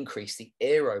increase the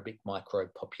aerobic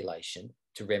microbe population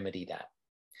to remedy that.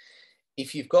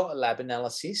 If you've got a lab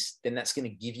analysis, then that's going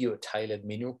to give you a tailored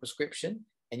mineral prescription,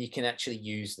 and you can actually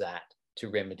use that to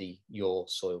remedy your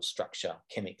soil structure,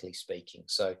 chemically speaking.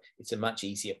 So it's a much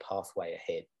easier pathway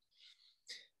ahead.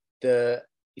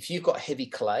 If you've got heavy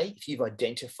clay, if you've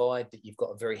identified that you've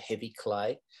got a very heavy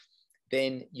clay,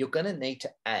 then you're going to need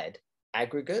to add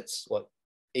aggregates, or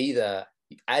either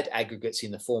add aggregates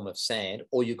in the form of sand,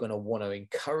 or you're going to want to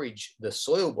encourage the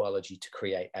soil biology to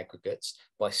create aggregates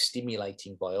by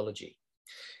stimulating biology.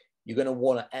 You're going to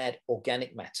want to add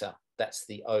organic matter, that's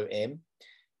the OM,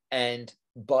 and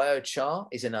biochar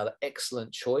is another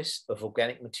excellent choice of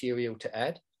organic material to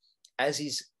add, as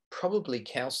is probably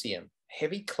calcium.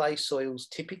 Heavy clay soils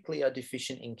typically are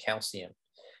deficient in calcium.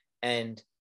 And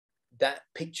that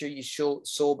picture you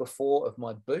saw before of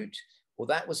my boot, well,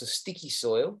 that was a sticky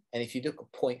soil. And if you look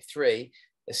at 0.3,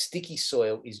 a sticky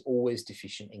soil is always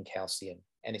deficient in calcium.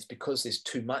 And it's because there's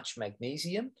too much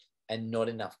magnesium and not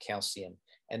enough calcium.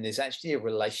 And there's actually a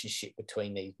relationship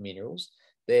between these minerals.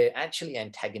 They're actually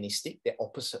antagonistic. They're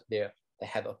opposite. They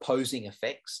have opposing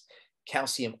effects.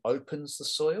 Calcium opens the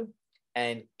soil,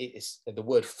 and the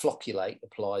word flocculate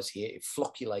applies here. It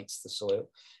flocculates the soil.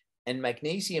 And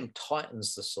magnesium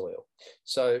tightens the soil.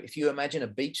 So if you imagine a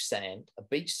beach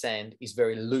sand is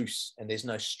very loose and there's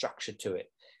no structure to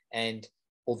it. And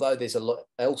although there's a lot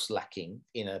else lacking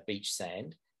in a beach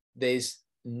sand, there's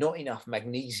not enough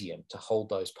magnesium to hold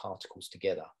those particles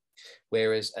together.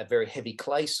 Whereas a very heavy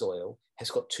clay soil has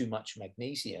got too much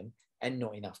magnesium and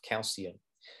not enough calcium.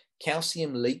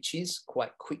 Calcium leaches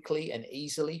quite quickly and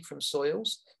easily from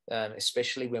soils,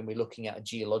 especially when we're looking at a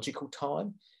geological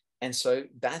time. And so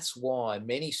that's why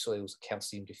many soils are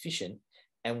calcium deficient,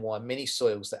 and why many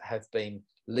soils that have been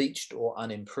leached or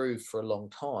unimproved for a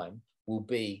long time will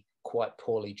be quite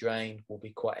poorly drained, will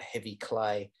be quite a heavy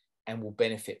clay, and will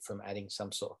benefit from adding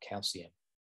some sort of calcium.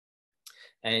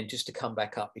 And just to come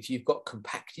back up, if you've got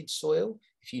compacted soil,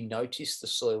 if you notice the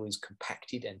soil is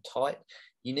compacted and tight,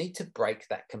 you need to break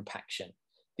that compaction.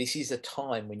 This is a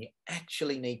time when you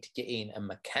actually need to get in and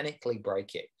mechanically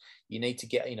break it. You need to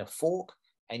get in a fork,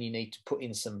 and you need to put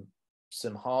in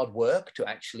some hard work to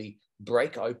actually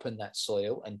break open that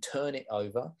soil and turn it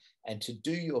over, and to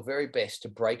do your very best to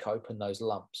break open those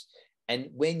lumps. And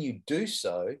when you do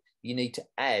so, you need to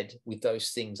add with those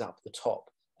things up the top.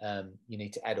 You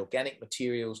need to add organic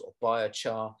materials or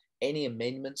biochar, any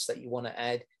amendments that you want to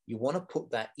add. You want to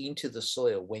put that into the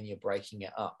soil when you're breaking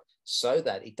it up, so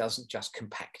that it doesn't just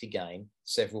compact again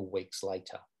several weeks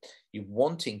later. You're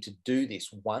wanting to do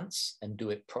this once and do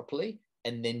it properly,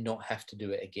 and then not have to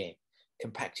do it again.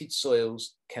 Compacted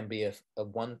soils can be a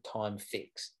one-time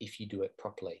fix if you do it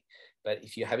properly. But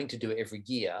if you're having to do it every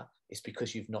year, it's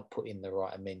because you've not put in the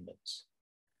right amendments.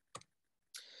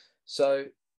 So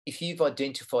if you've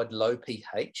identified low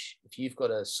pH, if you've got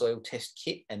a soil test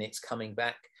kit and it's coming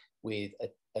back with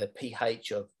a pH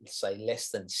of, say,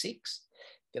 less than 6,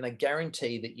 then I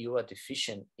guarantee that you are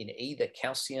deficient in either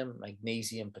calcium,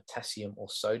 magnesium, potassium, or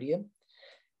sodium.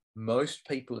 Most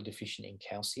people are deficient in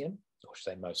calcium, or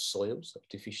should I say most soils are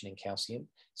deficient in calcium.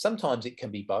 Sometimes it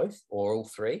can be both or all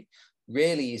three.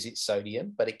 Rarely is it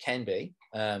sodium, but it can be.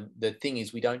 The thing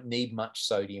is, we don't need much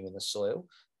sodium in the soil,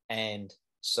 and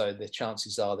so the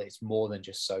chances are that it's more than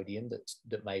just sodium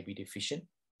that may be deficient.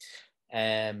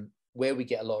 Where we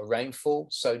get a lot of rainfall,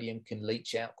 sodium can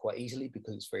leach out quite easily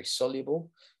because it's very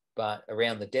soluble. But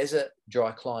around the desert,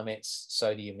 dry climates,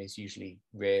 sodium is usually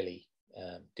rarely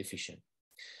deficient.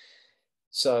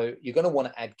 So you're going to want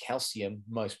to add calcium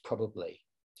most probably.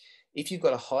 If you've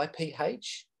got a high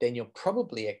pH, then you're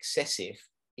probably excessive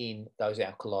in those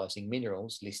alkalizing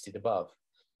minerals listed above.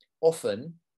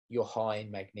 Often you're high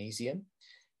in magnesium,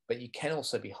 but you can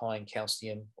also be high in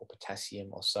calcium or potassium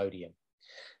or sodium.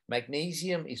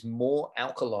 Magnesium is more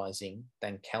alkalizing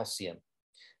than calcium,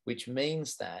 which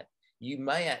means that you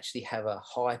may actually have a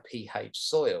high pH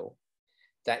soil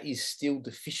that is still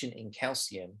deficient in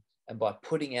calcium, And by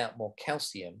putting out more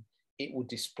calcium, it will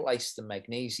displace the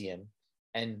magnesium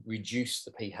and reduce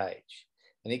the pH.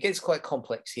 And it gets quite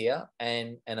complex here,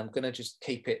 and I'm going to just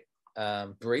keep it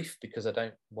brief because I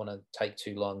don't want to take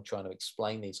too long trying to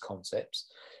explain these concepts.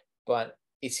 But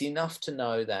it's enough to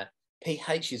know that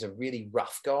pH is a really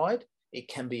rough guide. It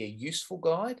can be a useful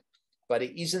guide, but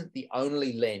it isn't the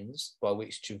only lens by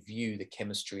which to view the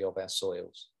chemistry of our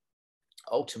soils.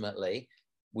 Ultimately,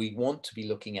 we want to be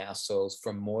looking at our soils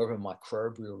from more of a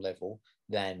microbial level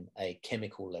than a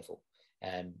chemical level.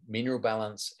 Mineral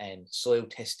balance and soil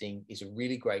testing is a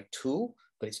really great tool,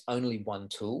 but it's only one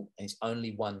tool and it's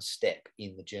only one step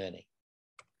in the journey.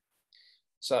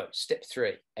 So step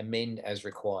 3, amend as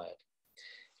required.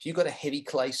 If you've got a heavy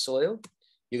clay soil,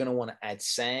 you're going to want to add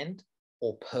sand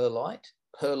or perlite.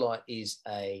 Perlite is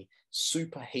a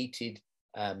superheated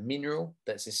mineral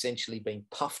that's essentially been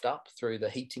puffed up through the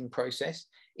heating process.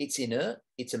 It's inert,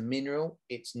 it's a mineral,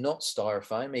 it's not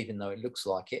styrofoam, even though it looks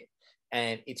like it,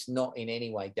 and it's not in any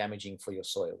way damaging for your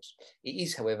soils. It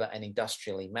is, however, an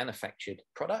industrially manufactured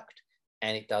product,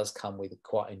 and it does come with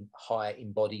quite a high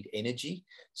embodied energy.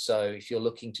 So if you're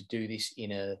looking to do this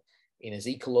in as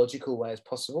ecological way as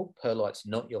possible, perlite's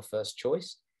not your first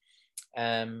choice.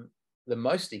 The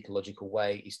most ecological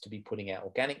way is to be putting out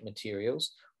organic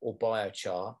materials or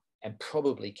biochar and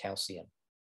probably calcium.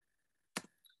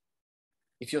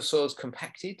 If your soil's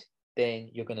compacted,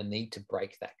 then you're going to need to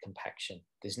break that compaction.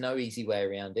 There's no easy way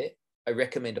around it. I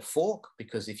recommend a fork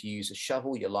because if you use a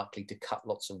shovel, you're likely to cut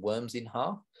lots of worms in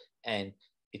half, and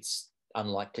it's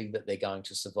unlikely that they're going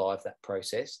to survive that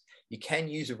process. You can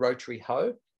use a rotary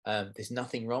hoe. There's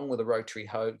nothing wrong with a rotary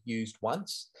hoe used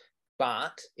once,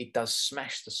 but it does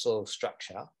smash the soil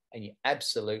structure, and you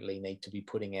absolutely need to be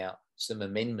putting out some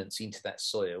amendments into that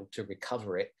soil to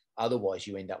recover it. Otherwise,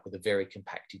 you end up with a very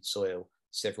compacted soil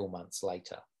several months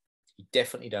later. You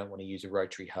definitely don't want to use a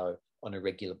rotary hoe on a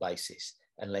regular basis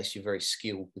unless you're very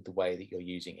skilled with the way that you're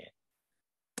using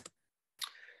it.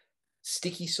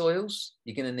 Sticky soils,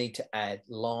 you're going to need to add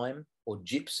lime or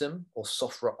gypsum or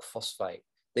soft rock phosphate.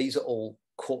 These are all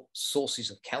sources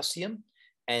of calcium,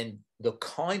 and the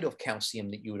kind of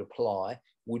calcium that you would apply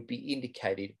would be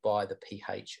indicated by the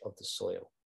pH of the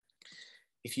soil.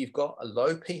 If you've got a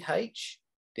low pH,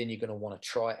 then you're going to want to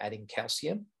try adding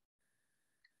calcium.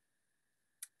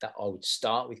 That I would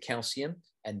start with calcium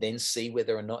and then see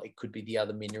whether or not it could be the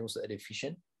other minerals that are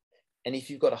deficient. And if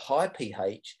you've got a high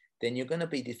pH, then you're going to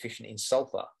be deficient in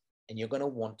sulfur, and you're going to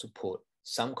want to put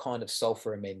some kind of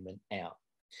sulfur amendment out.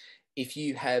 If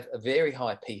you have a very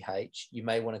high pH, you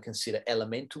may want to consider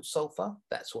elemental sulfur.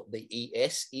 That's what the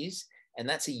ES is, and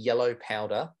that's a yellow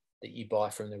powder that you buy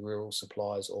from the rural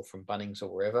suppliers or from Bunnings or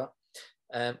wherever.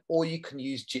 Or you can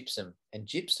use gypsum, and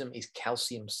gypsum is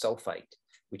calcium sulfate,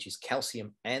 which is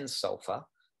calcium and sulfur,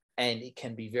 and it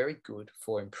can be very good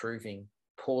for improving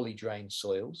poorly drained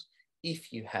soils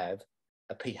if you have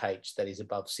a pH that is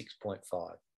above 6.5.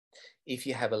 If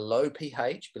you have a low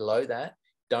pH below that,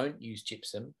 don't use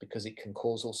gypsum because it can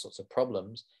cause all sorts of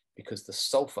problems because the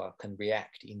sulfur can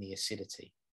react in the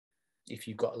acidity. If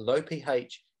you've got a low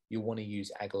pH, you'll want to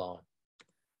use ag lime.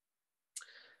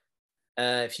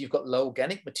 If you've got low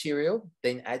organic material,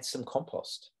 then add some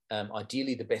compost.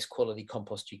 Ideally, the best quality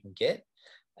compost you can get.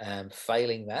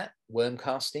 Failing that, worm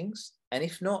castings. And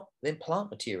if not, then plant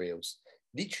materials.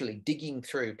 Literally digging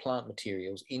through plant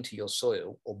materials into your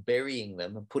soil or burying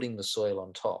them and putting the soil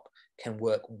on top can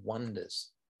work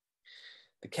wonders.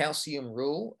 The calcium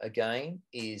rule, again,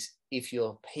 is if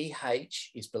your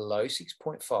pH is below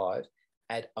 6.5,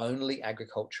 add only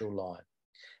agricultural lime.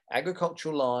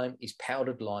 Agricultural lime is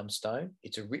powdered limestone.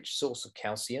 It's a rich source of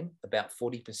calcium, about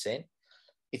 40%.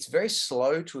 It's very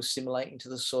slow to assimilate into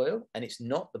the soil, and it's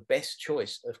not the best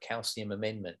choice of calcium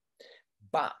amendment,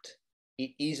 but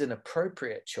it is an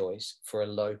appropriate choice for a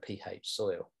low pH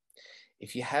soil.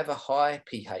 If you have a high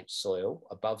pH soil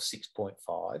above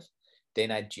 6.5, then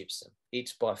add gypsum.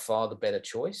 It's by far the better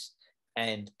choice,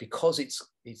 and because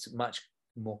it's much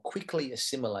more quickly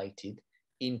assimilated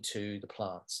into the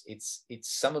plants. It's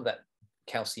some of that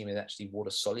calcium is actually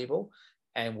water soluble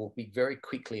and will be very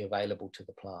quickly available to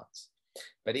the plants.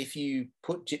 But if you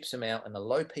put gypsum out in a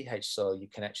low pH soil, you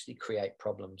can actually create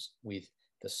problems with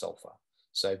the sulfur.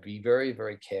 So be very,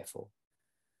 very careful.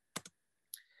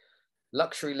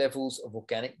 Luxury levels of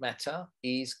organic matter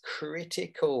is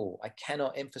critical. I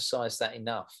cannot emphasize that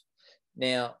enough.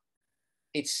 Now,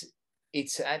 it's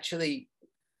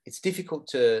difficult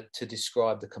to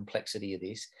describe the complexity of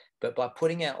this, but by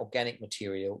putting out organic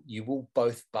material, you will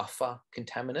both buffer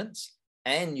contaminants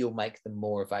and you'll make them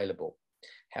more available.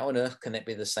 How on earth can that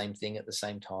be the same thing at the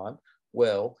same time?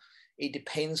 Well, It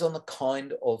depends on the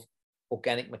kind of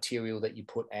organic material that you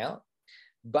put out.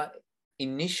 But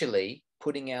initially,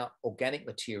 putting out organic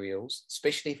materials,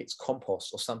 especially if it's compost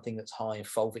or something that's high in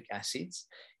fulvic acids,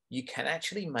 you can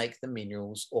actually make the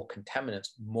minerals or contaminants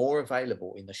more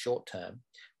available in the short term,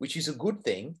 which is a good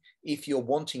thing if you're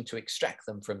wanting to extract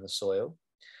them from the soil.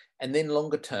 And then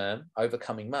longer term, over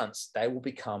coming months, they will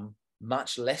become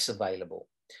much less available.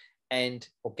 And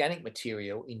organic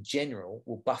material in general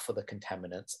will buffer the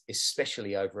contaminants,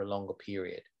 especially over a longer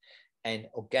period. And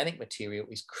organic material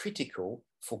is critical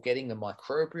for getting the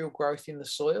microbial growth in the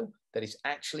soil that is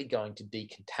actually going to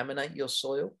decontaminate your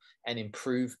soil and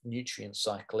improve nutrient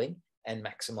cycling and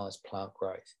maximize plant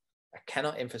growth. I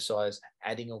cannot emphasize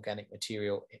adding organic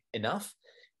material enough.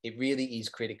 It really is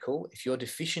critical. If you're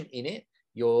deficient in it,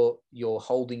 you're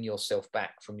holding yourself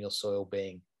back from your soil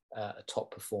being a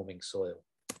top performing soil.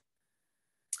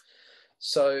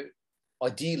 So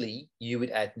ideally, you would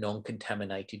add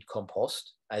non-contaminated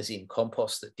compost, as in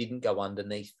compost that didn't go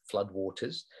underneath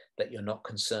floodwaters, that you're not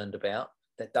concerned about,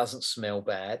 that doesn't smell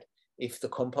bad. If the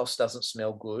compost doesn't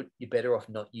smell good, you're better off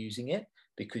not using it,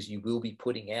 because you will be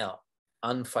putting out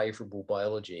unfavorable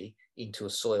biology into a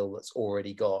soil that's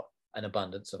already got an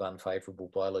abundance of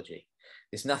unfavorable biology.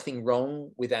 There's nothing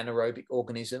wrong with anaerobic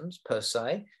organisms per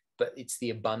se, but it's the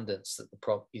abundance that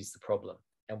is the problem.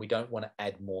 And we don't want to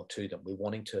add more to them. We're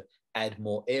wanting to add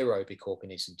more aerobic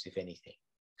organisms, if anything.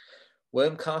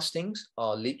 Worm castings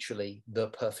are literally the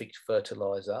perfect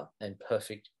fertilizer and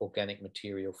perfect organic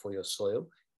material for your soil,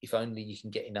 if only you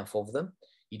can get enough of them.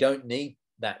 You don't need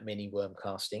that many worm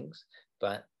castings,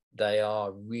 but they are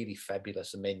a really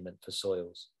fabulous amendment for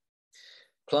soils.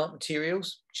 Plant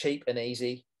materials, cheap and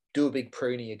easy. Do a big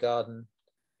prune in your garden,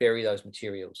 bury those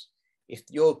materials. If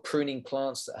you're pruning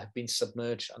plants that have been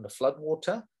submerged under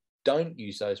floodwater, don't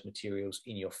use those materials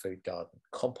in your food garden.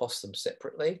 Compost them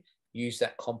separately. Use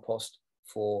that compost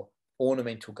for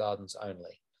ornamental gardens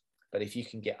only. But if you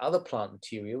can get other plant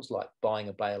materials, like buying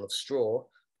a bale of straw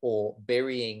or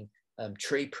burying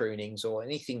tree prunings or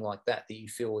anything like that that you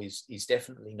feel is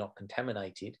definitely not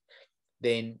contaminated,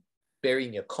 then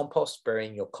burying your compost,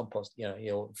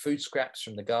 your food scraps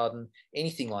from the garden,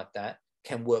 anything like that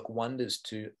can work wonders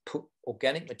to put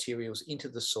organic materials into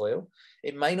the soil.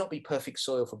 It may not be perfect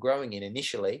soil for growing in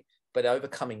initially, but over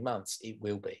coming months, it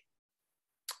will be.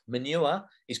 Manure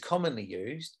is commonly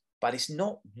used, but it's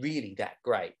not really that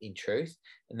great in truth.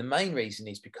 And the main reason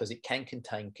is because it can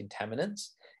contain contaminants.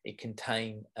 It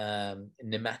contains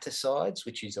nematicides,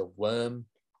 which is a worm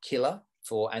killer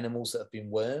for animals that have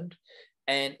been wormed.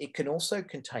 And it can also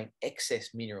contain excess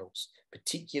minerals,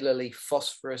 particularly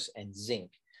phosphorus and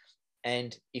zinc.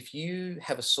 And if you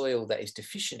have a soil that is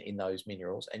deficient in those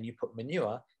minerals and you put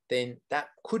manure, then that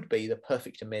could be the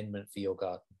perfect amendment for your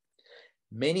garden.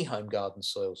 Many home garden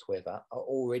soils, however, are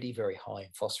already very high in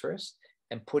phosphorus,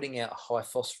 and putting out high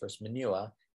phosphorus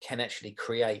manure can actually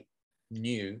create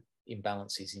new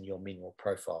imbalances in your mineral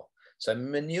profile. So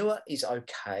manure is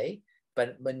okay,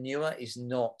 but manure is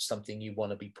not something you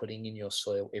want to be putting in your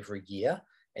soil every year.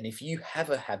 And if you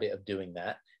have a habit of doing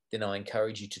that, then I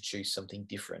encourage you to choose something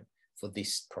different for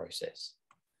this process.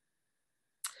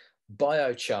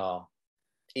 Biochar,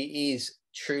 it is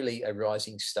truly a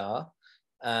rising star.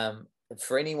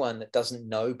 For anyone that doesn't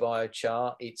know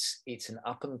biochar, it's an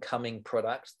up and coming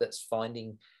product that's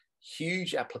finding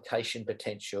huge application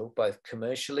potential, both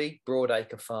commercially,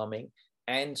 broadacre farming,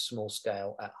 and small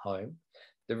scale at home.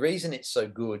 The reason it's so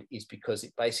good is because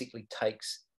it basically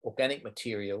takes organic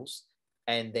materials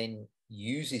and then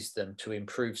uses them to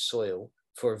improve soil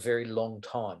for a very long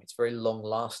time. It's very long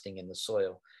lasting in the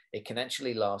soil. It can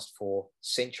actually last for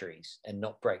centuries and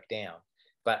not break down,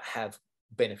 but have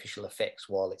beneficial effects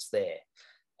while it's there.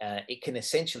 It can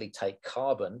essentially take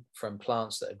carbon from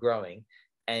plants that are growing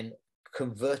and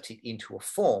convert it into a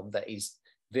form that is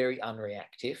very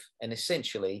unreactive and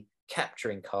essentially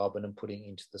capturing carbon and putting it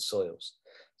into the soils.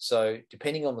 So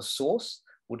depending on the source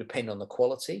will depend on the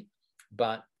quality,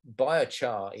 but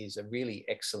biochar is a really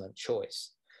excellent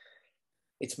choice.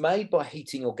 It's made by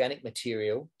heating organic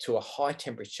material to a high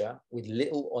temperature with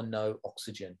little or no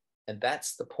oxygen. And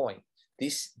that's the point.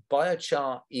 This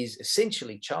biochar is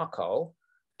essentially charcoal,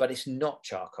 but it's not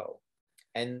charcoal.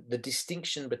 And the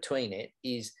distinction between it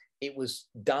is it was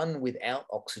done without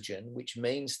oxygen, which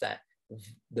means that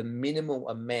the minimal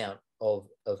amount of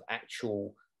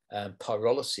actual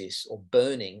pyrolysis or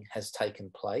burning has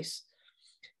taken place.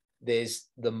 There's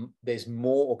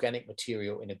more organic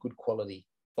material in a good quality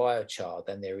biochar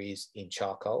than there is in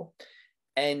charcoal.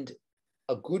 And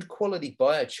a good quality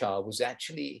biochar was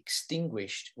actually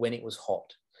extinguished when it was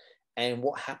hot. And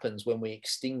what happens when we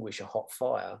extinguish a hot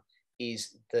fire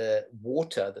is the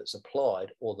water that's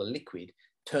applied, or the liquid,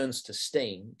 turns to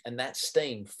steam, and that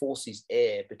steam forces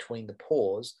air between the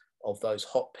pores of those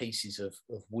hot pieces of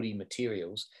woody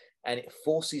materials, and it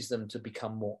forces them to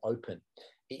become more open.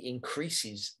 It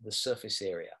increases the surface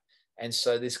area. And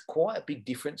so there's quite a big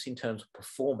difference in terms of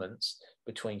performance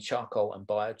between charcoal and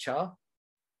biochar,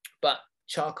 but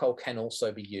charcoal can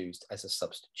also be used as a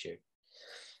substitute.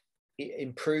 It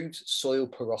improves soil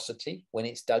porosity when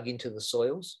it's dug into the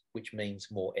soils, which means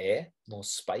more air, more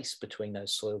space between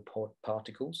those soil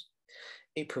particles.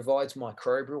 It provides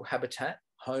microbial habitat,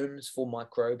 homes for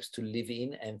microbes to live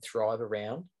in and thrive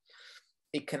around.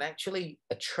 It can actually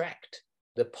attract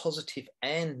the positive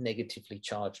and negatively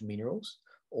charged minerals,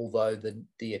 although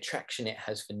the attraction it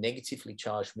has for negatively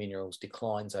charged minerals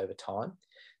declines over time.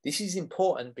 This is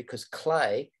important because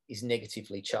clay is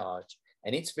negatively charged,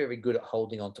 and it's very good at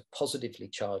holding on to positively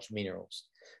charged minerals.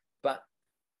 But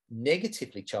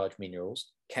negatively charged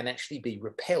minerals can actually be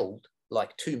repelled,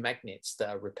 like two magnets that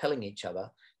are repelling each other.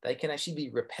 They can actually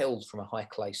be repelled from a high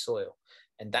clay soil.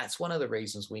 And that's one of the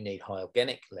reasons we need high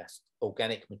organic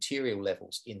material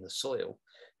levels in the soil,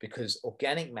 because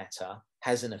organic matter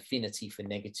has an affinity for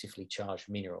negatively charged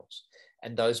minerals.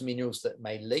 And those minerals that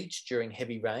may leach during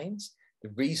heavy rains, the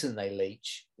reason they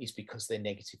leach is because they're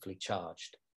negatively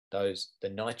charged. The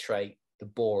nitrate, the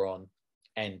boron,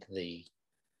 and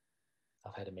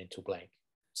I've had a mental blank,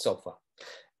 sulfur.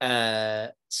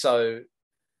 So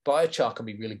biochar can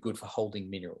be really good for holding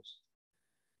minerals.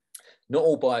 Not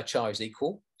all biochar is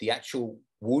equal. The actual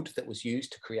wood that was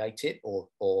used to create it,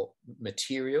 or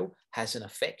material, has an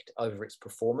effect over its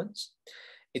performance.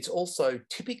 It's also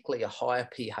typically a higher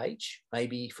pH,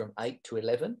 maybe from 8 to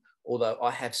 11, although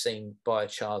I have seen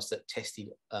biochars that tested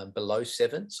below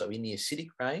 7, so in the acidic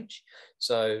range.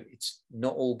 So it's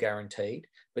not all guaranteed,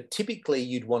 but typically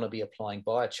you'd want to be applying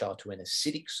biochar to an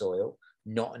acidic soil,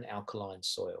 not an alkaline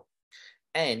soil.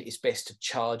 And it's best to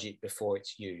charge it before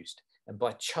it's used. And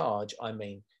by charge, I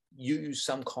mean use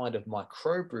some kind of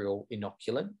microbial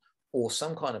inoculant or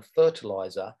some kind of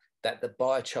fertilizer that the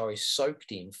biochar is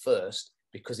soaked in first,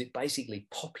 because it basically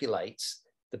populates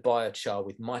the biochar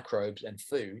with microbes and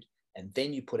food, and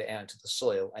then you put it out into the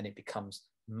soil and it becomes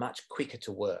much quicker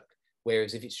to work.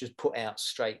 Whereas if it's just put out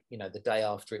straight, the day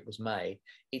after it was made,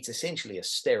 it's essentially a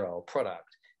sterile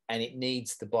product, and it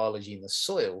needs the biology in the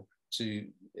soil to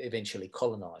eventually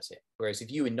colonize it. Whereas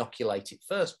if you inoculate it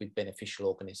first with beneficial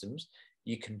organisms,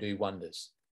 you can do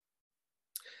wonders.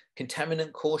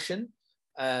 Contaminant caution,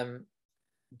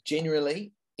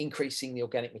 generally increasing the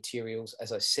organic materials,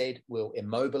 as I said, will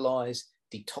immobilize,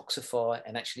 detoxify,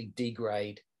 and actually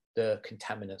degrade the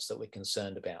contaminants that we're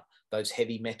concerned about. Those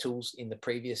heavy metals in the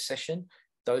previous session,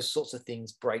 those sorts of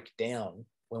things break down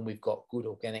when we've got good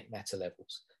organic matter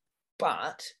levels.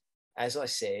 But as I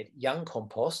said, young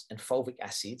compost and fulvic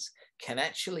acids can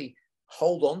actually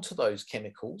hold on to those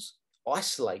chemicals,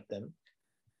 isolate them,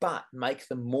 but make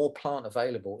them more plant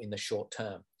available in the short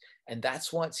term. And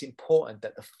that's why it's important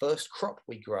that the first crop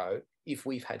we grow, if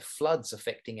we've had floods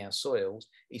affecting our soils,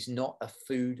 is not a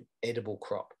food edible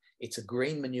crop. It's a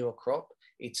green manure crop.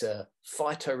 It's a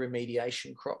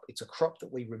phytoremediation crop. It's a crop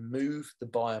that we remove the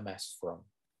biomass from.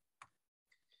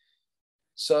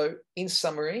 So in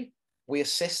summary, we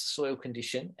assess soil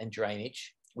condition and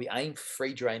drainage. We aim for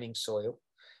free draining soil.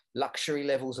 Luxury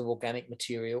levels of organic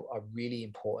material are really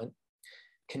important.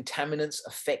 Contaminants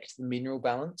affect the mineral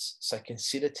balance, so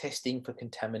consider testing for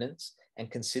contaminants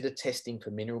and consider testing for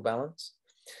mineral balance.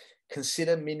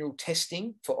 Consider mineral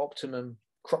testing for optimum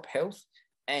crop health,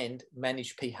 and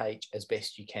manage pH as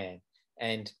best you can.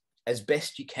 And as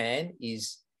best you can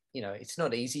is, it's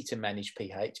not easy to manage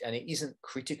pH, and it isn't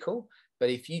critical, but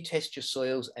if you test your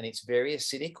soils and it's very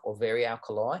acidic or very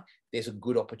alkali, there's a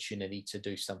good opportunity to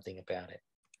do something about it.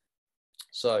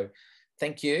 So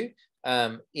thank you.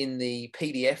 In the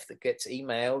PDF that gets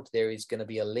emailed, there is going to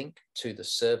be a link to the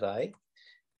survey,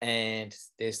 and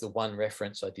there's the one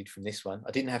reference I did from this one.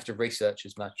 I didn't have to research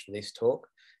as much for this talk,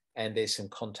 and there's some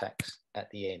contacts at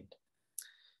the end.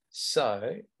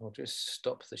 So I'll just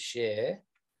stop the share.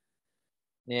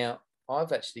 Now,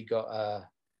 I've actually got a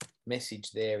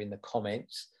message there in the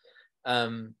comments.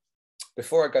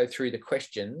 Before I go through the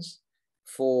questions,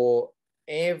 for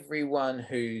everyone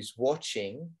who's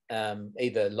watching,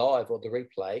 either live or the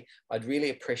replay, I'd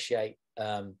really appreciate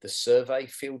the survey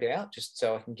filled out, just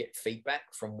so I can get feedback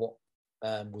from what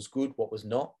was good, what was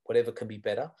not, whatever can be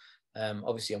better.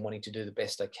 Obviously, I'm wanting to do the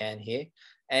best I can here,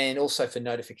 and also for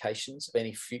notifications of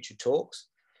any future talks.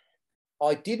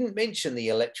 I didn't mention the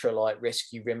electrolyte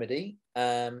rescue remedy.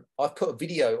 I've put a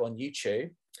video on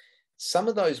YouTube. some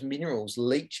of those minerals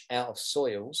leach out of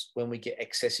soils when we get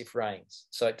excessive rains.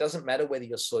 So it doesn't matter whether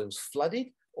your soil's flooded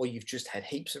or you've just had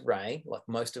heaps of rain, like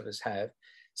most of us have.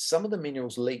 Some of the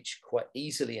minerals leach quite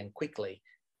easily and quickly,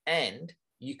 and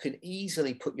you can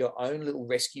easily put your own little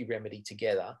rescue remedy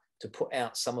together to put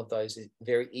out some of those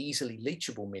very easily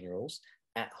leachable minerals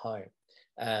at home.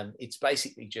 It's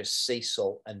basically just sea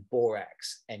salt and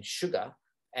borax and sugar,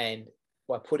 and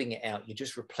by putting it out, you're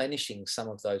just replenishing some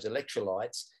of those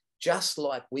electrolytes, just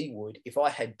like we would if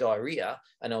I had diarrhea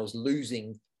and I was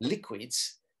losing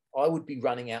liquids. I would be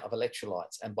running out of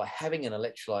electrolytes, and by having an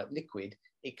electrolyte liquid,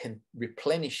 it can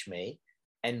replenish me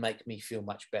and make me feel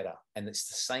much better. And it's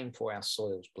the same for our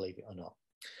soils, believe it or not.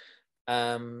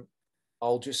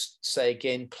 I'll just say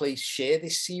again, please share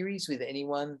this series with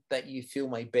anyone that you feel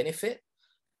may benefit.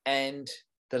 And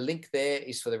the link there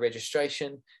is for the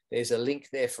registration. There's a link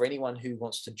there for anyone who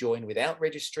wants to join without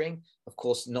registering. Of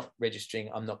course, not registering,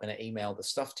 I'm not going to email the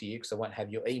stuff to you because I won't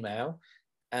have your email.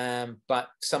 But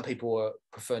some people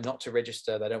prefer not to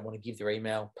register. They don't want to give their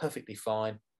email. Perfectly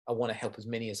fine. I want to help as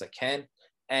many as I can.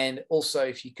 And also,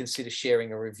 if you consider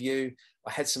sharing a review,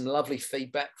 I had some lovely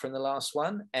feedback from the last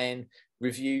one, and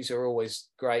reviews are always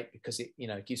great because it,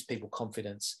 gives people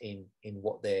confidence in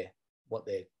what they're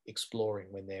exploring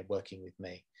when they're working with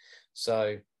me.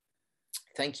 So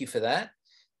thank you for that.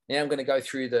 Now I'm going to go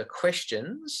through the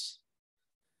questions.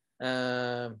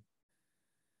 Okay,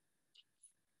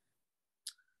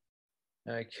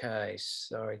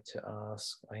 sorry to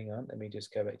ask. Hang on, let me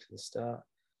just go back to the start.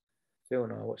 Phil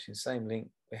and I are watching the same link.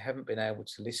 We haven't been able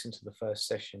to listen to the first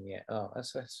session yet. Oh,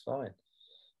 that's fine.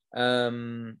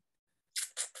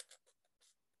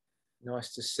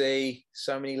 Nice to see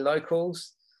so many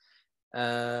locals.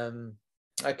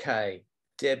 Okay,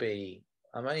 Debbie,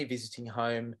 I'm only visiting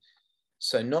home,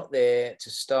 so not there to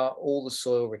start all the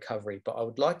soil recovery, but I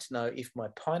would like to know if my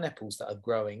pineapples that are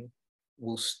growing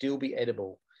will still be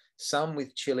edible. Same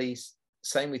with chilies,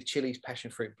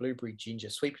 passion fruit, blueberry, ginger,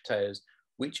 sweet potatoes,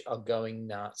 which are going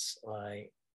nuts.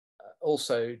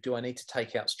 Also, do I need to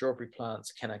take out strawberry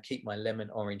plants? Can I keep my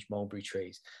lemon, orange, mulberry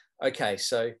trees? Okay,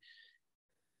 so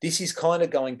this is kind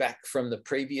of going back from the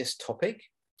previous topic.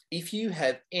 If you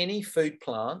have any food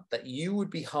plant that you would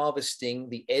be harvesting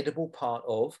the edible part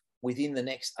of within the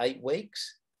next 8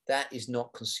 weeks, that is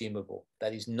not consumable.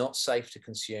 That is not safe to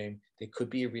consume. There could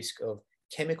be a risk of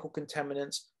chemical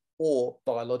contaminants or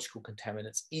biological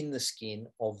contaminants in the skin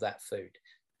of that food.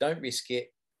 Don't risk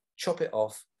it. Chop it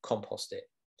off, compost it.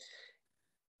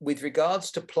 With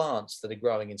regards to plants that are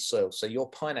growing in soil, so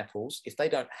your pineapples, if they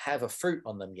don't have a fruit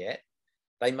on them yet,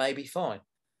 they may be fine.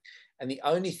 And the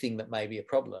only thing that may be a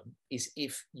problem is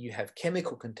if you have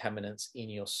chemical contaminants in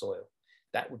your soil.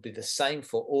 That would be the same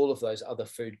for all of those other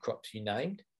food crops you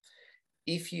named.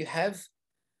 If you have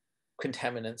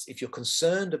contaminants, if you're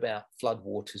concerned about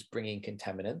floodwaters bringing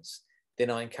contaminants,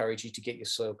 then I encourage you to get your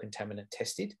soil contaminant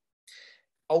tested.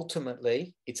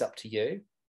 Ultimately, it's up to you,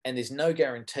 and there's no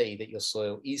guarantee that your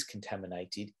soil is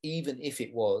contaminated, even if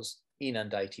it was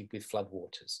inundated with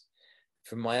floodwaters.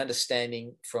 From my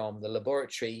understanding from the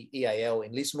laboratory EAL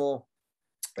in Lismore,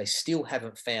 they still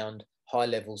haven't found high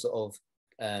levels of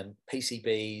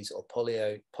PCBs or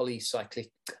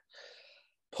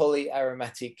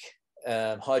polyaromatic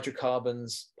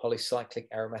hydrocarbons, polycyclic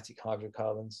aromatic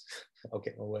hydrocarbons. I'll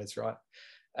get my words right.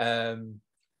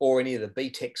 Or any of the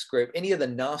BTEX group, any of the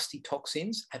nasty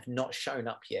toxins have not shown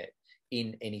up yet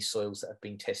in any soils that have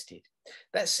been tested.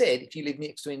 That said, if you live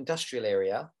next to an industrial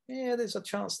area, yeah, there's a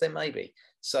chance there may be.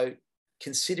 So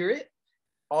consider it.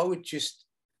 I would just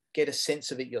get a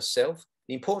sense of it yourself.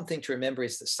 The important thing to remember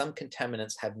is that some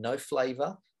contaminants have no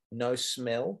flavor, no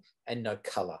smell, and no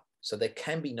color. So there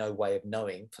can be no way of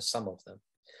knowing for some of them.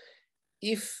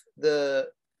 If the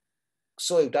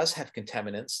soil does have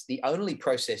contaminants, the only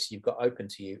process you've got open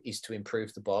to you is to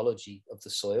improve the biology of the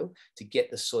soil, to get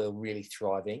the soil really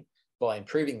thriving by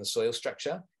improving the soil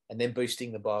structure and then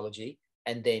boosting the biology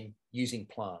and then using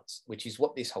plants, which is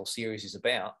what this whole series is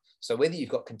about. So whether you've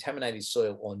got contaminated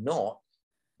soil or not,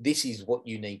 this is what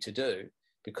you need to do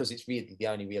because it's really the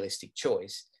only realistic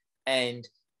choice. And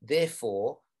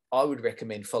therefore, I would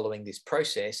recommend following this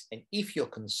process. And if you're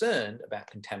concerned about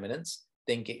contaminants,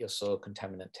 then get your soil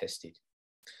contaminant tested.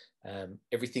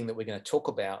 Everything that we're going to talk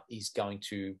about is going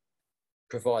to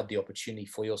provide the opportunity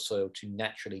for your soil to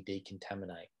naturally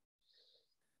decontaminate.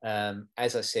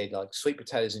 As I said, like sweet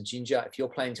potatoes and ginger, if you're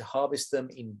planning to harvest them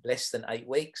in less than 8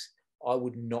 weeks, I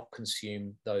would not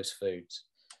consume those foods.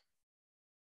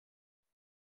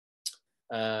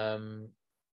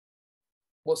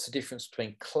 What's the difference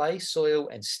between clay soil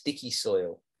and sticky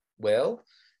soil? Well,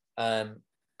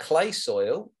 clay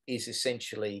soil is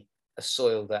essentially a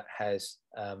soil that has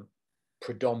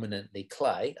predominantly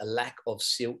clay, a lack of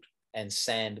silt and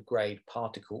sand grade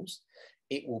particles.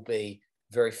 It will be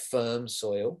very firm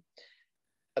soil.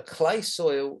 A clay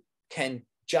soil can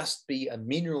just be a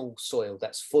mineral soil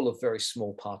that's full of very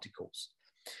small particles.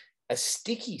 A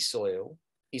sticky soil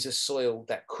is a soil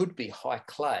that could be high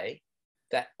clay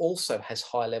that also has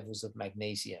high levels of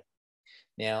magnesium.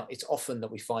 Now, it's often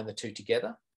that we find the two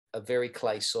together. A very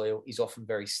clay soil is often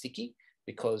very sticky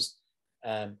because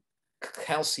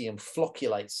calcium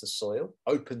flocculates the soil,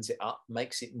 opens it up,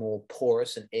 makes it more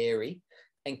porous and airy,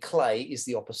 and clay is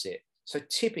the opposite. So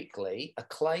typically, a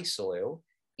clay soil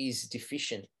is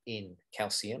deficient in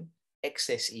calcium,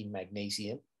 excess in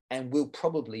magnesium, and will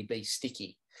probably be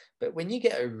sticky. But when you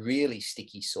get a really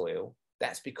sticky soil,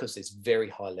 that's because there's very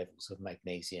high levels of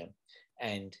magnesium.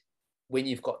 And when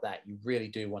you've got that, you really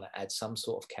do want to add some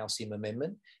sort of calcium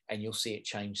amendment, and you'll see it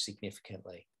change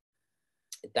significantly.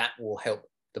 That will help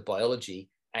the biology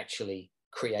actually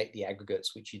create the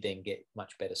aggregates, which you then get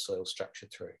much better soil structure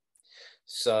through.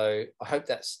 So I hope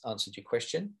that's answered your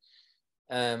question.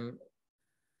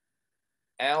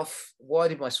 Alf, why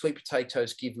did my sweet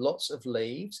potatoes give lots of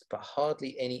leaves but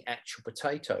hardly any actual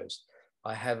potatoes?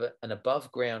 I have an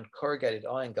above ground corrugated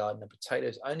iron garden and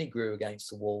potatoes only grew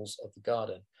against the walls of the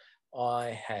garden. I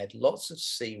had lots of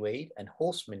seaweed and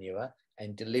horse manure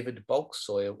and delivered bulk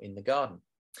soil in the garden.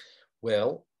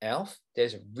 Well, Alf,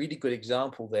 there's a really good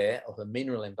example there of a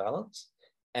mineral imbalance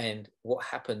and what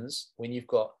happens when you've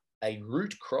got a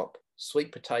root crop,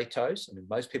 sweet potatoes. I mean,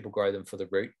 most people grow them for the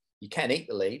root. You can eat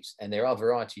the leaves, and there are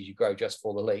varieties you grow just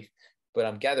for the leaf, but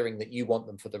I'm gathering that you want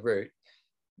them for the root.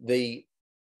 The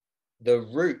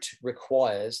root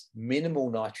requires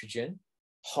minimal nitrogen,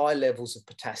 high levels of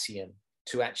potassium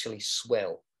to actually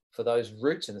swell. For those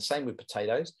roots, and the same with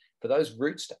potatoes, for those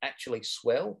roots to actually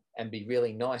swell and be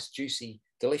really nice, juicy,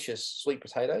 delicious sweet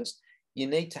potatoes, you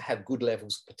need to have good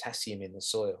levels of potassium in the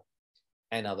soil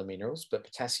and other minerals, but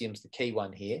potassium's the key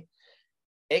one here.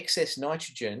 Excess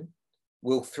nitrogen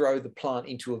will throw the plant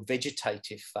into a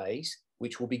vegetative phase,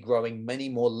 which will be growing many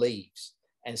more leaves.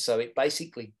 And so it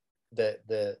basically,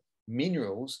 the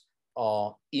minerals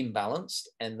are imbalanced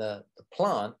and the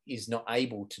plant is not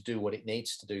able to do what it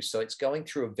needs to do. So it's going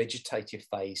through a vegetative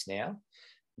phase now.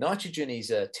 Nitrogen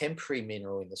is a temporary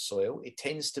mineral in the soil. It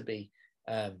tends to be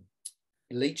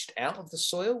leached out of the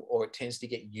soil, or it tends to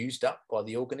get used up by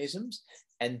the organisms,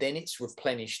 and then it's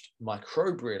replenished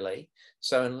microbially.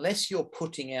 So unless you're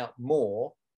putting out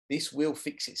more, this will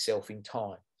fix itself in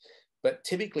time. But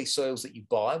typically soils that you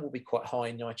buy will be quite high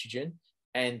in nitrogen,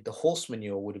 and the horse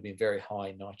manure would have been very high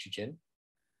in nitrogen.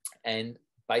 And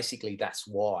basically that's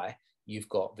why you've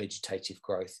got vegetative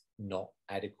growth, not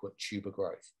adequate tuber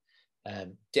growth.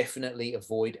 Definitely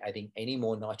avoid adding any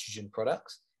more nitrogen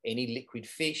products, any liquid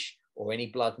fish or any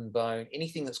blood and bone,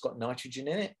 anything that's got nitrogen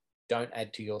in it, don't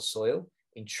add to your soil.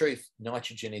 In truth,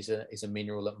 nitrogen is a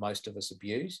mineral that most of us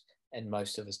abuse, and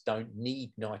most of us don't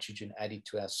need nitrogen added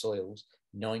to our soils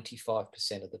 95%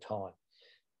 of the time.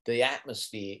 The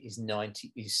atmosphere is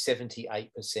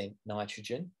 78%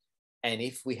 nitrogen, and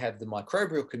if we have the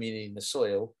microbial community in the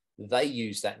soil, they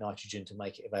use that nitrogen to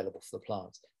make it available for the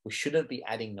plants. We shouldn't be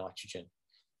adding nitrogen.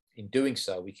 In doing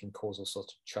so, we can cause all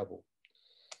sorts of trouble.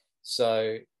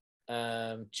 So,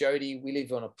 Jody, we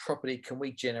live on a property. Can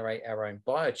we generate our own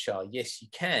biochar? Yes, you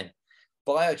can.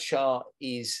 Biochar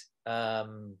is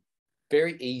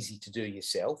very easy to do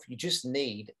yourself. You just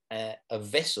need a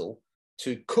vessel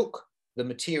to cook the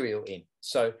material in.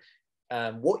 So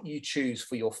what you choose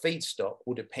for your feedstock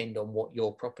will depend on what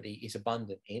your property is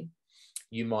abundant in.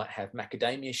 You might have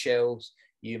macadamia shells,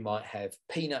 you might have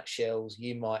peanut shells,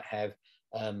 you might have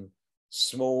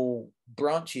small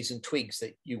branches and twigs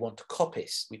that you want to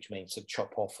coppice, which means to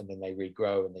chop off and then they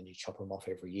regrow and then you chop them off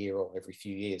every year or every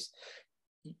few years.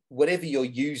 Whatever you're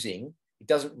using, it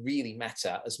doesn't really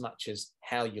matter as much as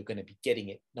how you're going to be getting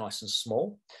it nice and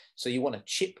small. So you want to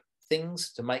chip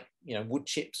things to make, wood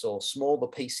chips or smaller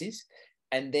pieces,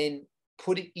 and then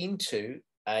put it into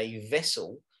a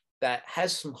vessel that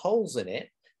has some holes in it,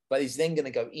 but is then going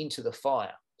to go into the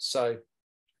fire. So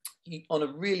on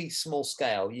a really small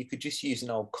scale, you could just use an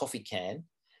old coffee can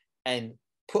and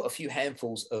put a few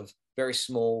handfuls of very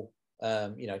small,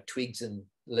 twigs and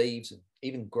leaves and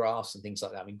even grass and things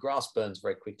like that. I mean, grass burns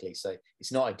very quickly, so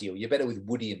it's not ideal. You're better with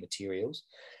woodier materials,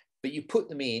 but you put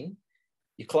them in,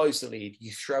 you close the lid,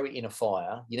 you throw it in a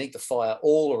fire, you need the fire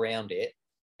all around it,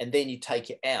 and then you take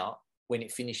it out when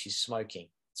it finishes smoking.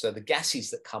 So the gases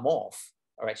that come off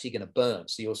are actually going to burn.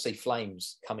 So you'll see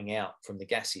flames coming out from the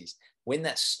gases. When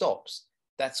that stops,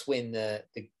 that's when the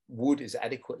wood has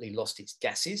adequately lost its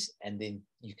gases, and then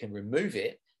you can remove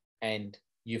it and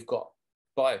you've got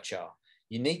biochar.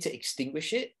 You need to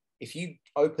extinguish it. If you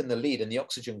open the lid and the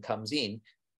oxygen comes in,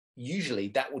 usually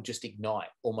that will just ignite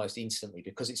almost instantly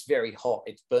because it's very hot,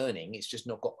 it's burning, it's just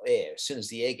not got air. As soon as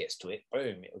the air gets to it,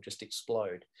 boom, it will just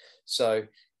explode. So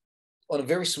on a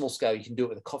very small scale, you can do it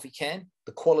with a coffee can.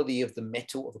 The quality of the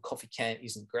metal of a coffee can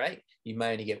isn't great. You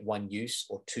may only get 1 use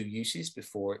or 2 uses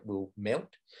before it will melt.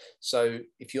 So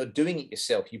if you're doing it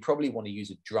yourself, you probably want to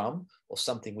use a drum or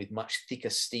something with much thicker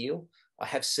steel. I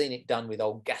have seen it done with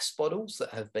old gas bottles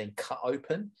that have been cut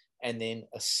open and then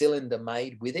a cylinder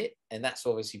made with it. And that's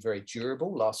obviously very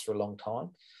durable, lasts for a long time.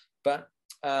 But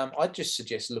I'd just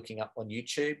suggest looking up on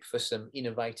YouTube for some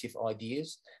innovative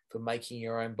ideas for making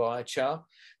your own biochar.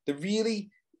 The really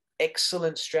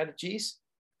excellent strategies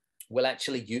will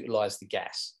actually utilize the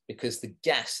gas, because the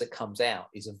gas that comes out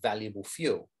is a valuable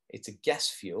fuel. It's a gas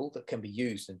fuel that can be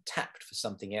used and tapped for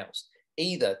something else,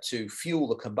 either to fuel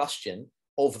the combustion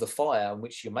of the fire in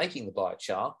which you're making the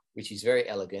biochar, which is very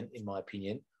elegant in my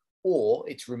opinion, or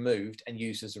it's removed and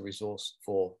used as a resource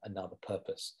for another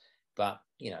purpose. But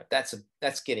you know,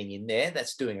 that's getting in there.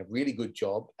 That's doing a really good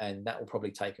job, and that will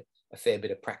probably take a fair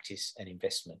bit of practice and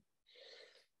investment.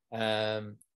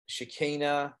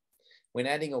 Shakina, when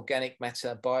adding organic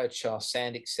matter, biochar,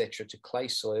 sand, etc., to clay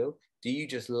soil, do you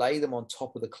just lay them on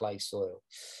top of the clay soil?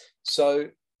 So,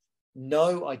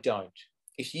 no, I don't.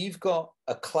 If you've got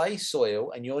a clay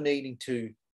soil and you're needing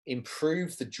to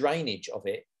improve the drainage of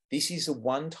it, this is the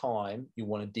one time you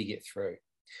want to dig it through.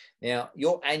 Now,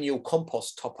 your annual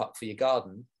compost top up for your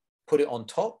garden, put it on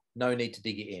top, no need to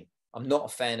dig it in. I'm not a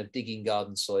fan of digging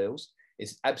garden soils.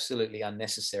 It's absolutely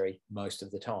unnecessary most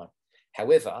of the time.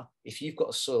 However, if you've got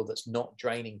a soil that's not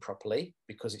draining properly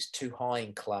because it's too high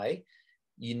in clay,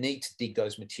 you need to dig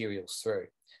those materials through.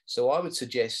 So I would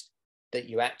suggest that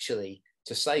you actually,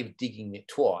 to save digging it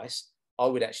twice, I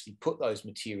would actually put those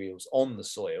materials on the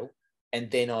soil and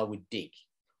then I would dig.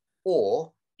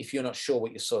 Or if you're not sure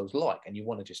what your soil's like and you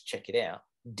want to just check it out,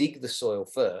 dig the soil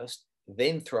first,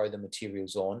 then throw the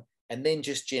materials on, and then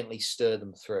just gently stir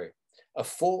them through. A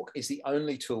fork is the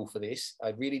only tool for this. I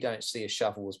really don't see a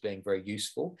shovel as being very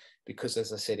useful because,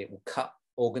 as I said, it will cut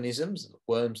organisms,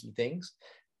 worms and things,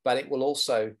 but it will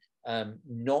also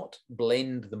not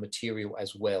blend the material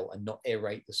as well and not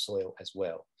aerate the soil as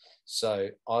well. So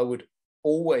I would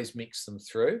always mix them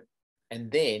through,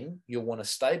 and then you'll want to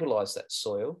stabilize that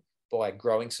soil by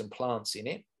growing some plants in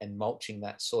it and mulching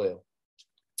that soil.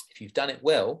 If you've done it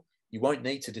well, you won't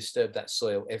need to disturb that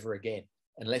soil ever again,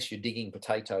 unless you're digging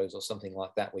potatoes or something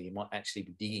like that where you might actually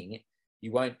be digging it.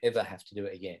 You won't ever have to do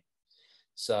it again.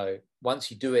 So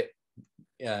once you do it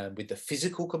with the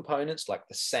physical components like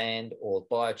the sand or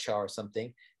biochar or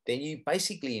something, then you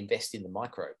basically invest in the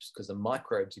microbes, because the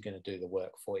microbes are going to do the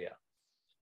work for you.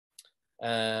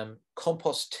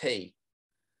 Compost tea.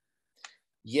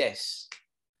 Yes,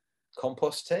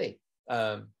 compost tea.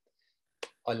 I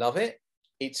love it.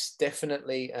 It's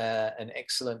definitely an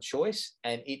excellent choice,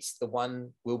 and it's the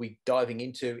one we'll be diving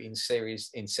into in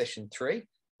session 3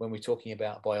 when we're talking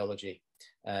about biology.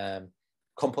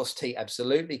 Compost tea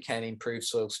absolutely can improve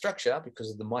soil structure because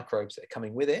of the microbes that are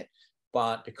coming with it,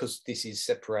 but because this is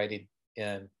separated,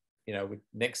 with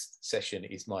next session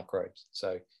is microbes.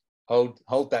 So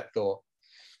hold that thought.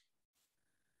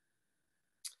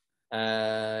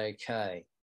 Okay.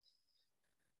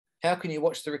 How can you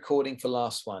watch the recording for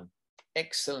last one?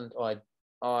 Excellent.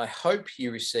 I hope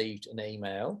you received an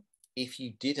email. If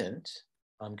you didn't,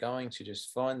 I'm going to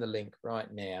just find the link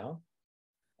right now.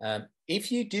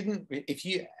 If you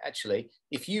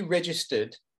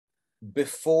registered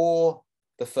before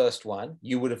the first one,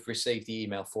 you would have received the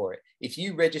email for it. If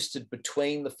you registered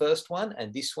between the first one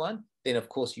and this one, then of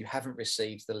course you haven't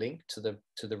received the link to the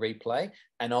replay,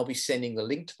 and I'll be sending the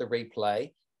link to the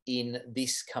replay in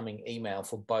this coming email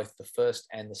for both the first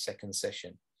and the second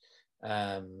session.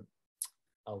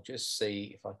 I'll just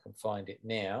see if I can find it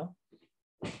now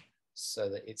so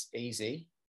that it's easy.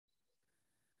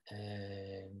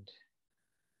 And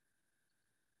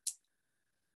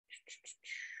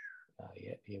oh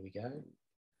yeah, here we go.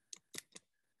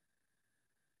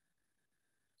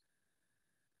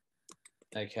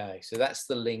 Okay, so that's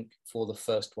the link for the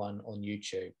first one on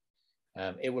YouTube.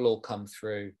 It will all come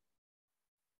through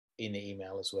in the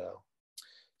email as well.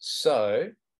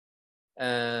 So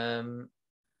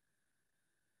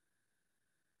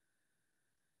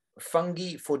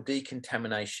fungi for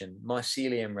decontamination,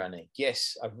 mycelium running.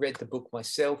 Yes, I've read the book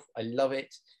myself. I love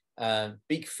it.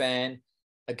 Big fan.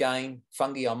 Again,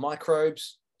 fungi are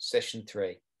microbes, session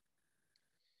 3.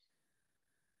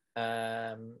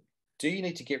 Do you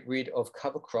need to get rid of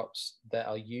cover crops that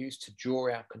are used to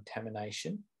draw out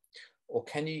contamination, or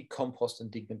can you compost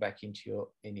and dig them back into your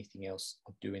anything else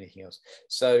or do anything else?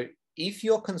 So if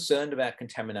you're concerned about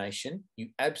contamination, you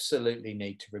absolutely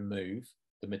need to remove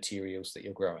the materials that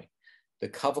you're growing. The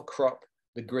cover crop,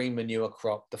 the green manure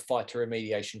crop, the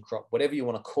phytoremediation crop, whatever you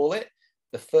want to call it,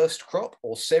 the first crop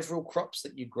or several crops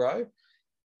that you grow,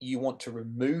 you want to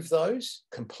remove those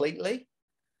completely.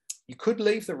 You could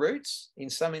leave the roots in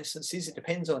some instances. It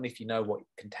depends on if you know what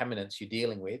contaminants you're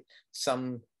dealing with.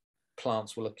 Some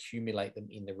plants will accumulate them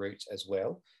in the roots as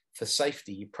well. For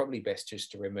safety, you're probably best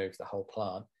just to remove the whole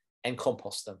plant and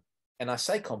compost them. And I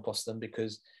say compost them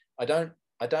because I don't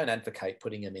advocate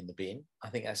putting them in the bin. I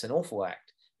think that's an awful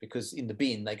act, because in the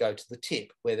bin, they go to the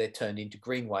tip where they're turned into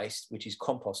green waste, which is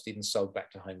composted and sold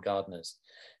back to home gardeners.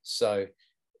 So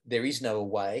there is no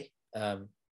way.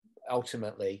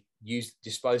 Ultimately,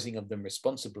 disposing of them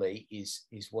responsibly is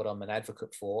what I'm an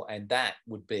advocate for, and that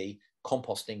would be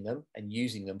composting them and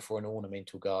using them for an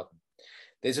ornamental garden.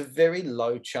 There's a very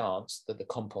low chance that the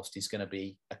compost is going to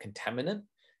be a contaminant,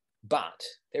 but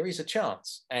there is a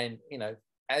chance. And, you know,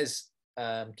 as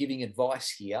giving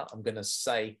advice here, I'm going to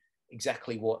say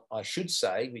exactly what I should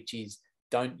say, which is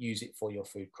don't use it for your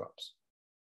food crops.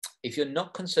 If you're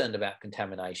not concerned about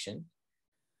contamination,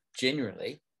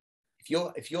 generally,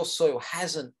 if your soil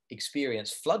hasn't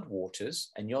experienced floodwaters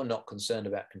and you're not concerned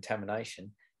about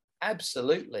contamination,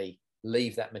 absolutely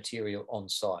leave that material on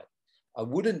site. I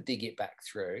wouldn't dig it back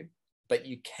through, but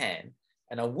you can.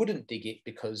 And I wouldn't dig it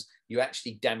because you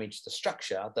actually damage the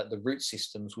structure that the root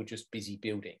systems were just busy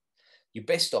building. You're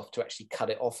best off to actually cut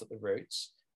it off at the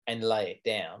roots and lay it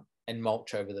down and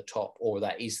mulch over the top, or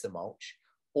that is the mulch,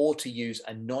 or to use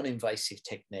a non-invasive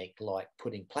technique like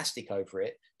putting plastic over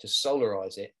it to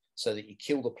solarize it so that you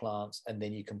kill the plants and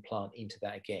then you can plant into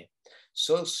that again.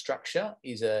 Soil structure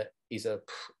is a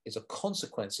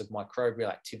consequence of microbial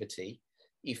activity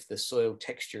if the soil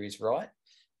texture is right,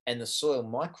 and the soil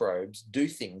microbes do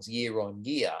things year on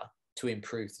year to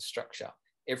improve the structure.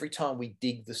 Every time we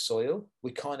dig the soil,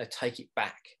 we kind of take it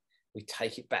back. We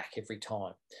take it back every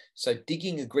time. So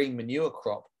digging a green manure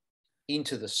crop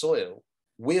into the soil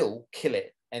will kill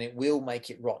it and it will make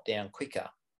it rot down quicker,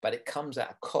 but it comes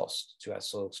at a cost to our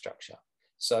soil structure.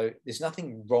 So there's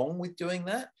nothing wrong with doing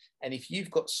that. And if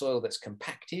you've got soil that's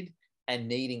compacted and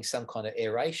needing some kind of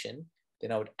aeration,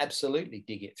 then I would absolutely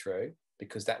dig it through,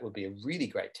 because that would be a really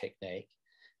great technique.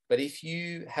 But if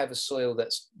you have a soil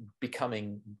that's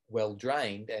becoming well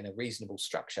drained and a reasonable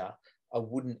structure, I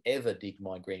wouldn't ever dig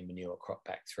my green manure crop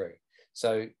back through.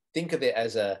 So think of it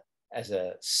as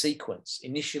a sequence.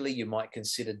 Initially, you might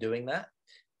consider doing that,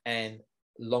 and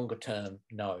longer term,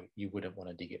 no, you wouldn't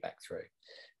want to dig it back through.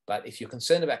 But if you're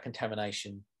concerned about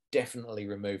contamination, definitely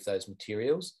remove those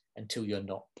materials until you're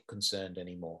not concerned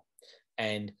anymore.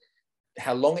 And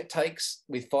how long it takes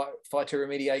with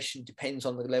phytoremediation depends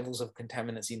on the levels of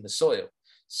contaminants in the soil.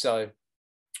 So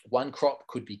one crop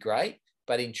could be great,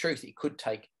 but in truth, it could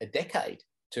take a decade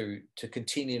to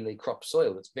continually crop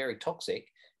soil that's very toxic.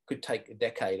 It could take a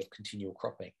decade of continual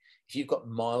cropping. If you've got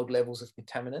mild levels of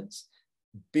contaminants,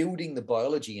 building the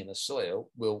biology in the soil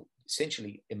will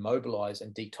essentially immobilize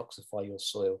and detoxify your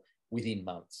soil within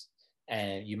months.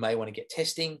 And you may want to get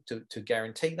testing to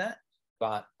guarantee that,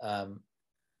 but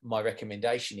my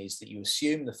recommendation is that you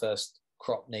assume the first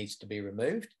crop needs to be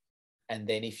removed. And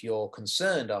then if you're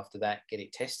concerned after that, get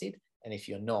it tested. And if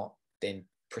you're not, then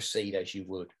proceed as you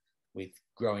would with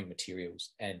growing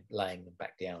materials and laying them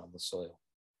back down on the soil.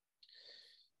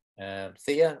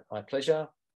 Thea, my pleasure.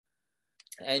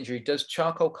 Andrew, does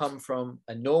charcoal come from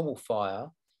a normal fire,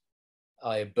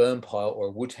 a burn pile or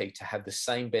a wood heap, to have the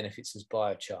same benefits as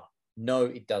biochar? No,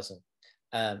 it doesn't.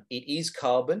 It is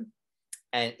carbon,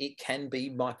 and it can be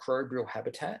microbial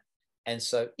habitat. And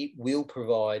so it will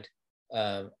provide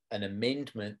an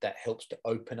amendment that helps to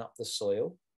open up the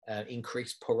soil,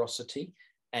 increase porosity,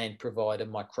 and provide a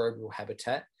microbial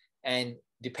habitat. And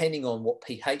depending on what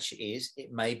pH it is,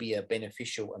 it may be a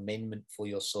beneficial amendment for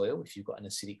your soil if you've got an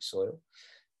acidic soil,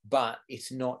 but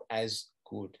it's not as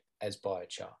good as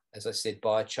biochar. As I said,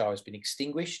 biochar has been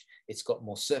extinguished. It's got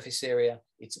more surface area.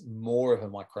 It's more of a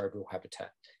microbial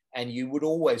habitat. And you would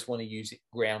always want to use it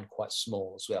ground quite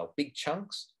small as well. Big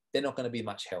chunks, they're not going to be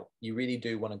much help. You really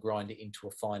do want to grind it into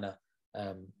a finer,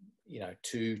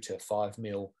 2 to 5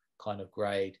 mil kind of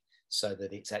grade, so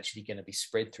that it's actually going to be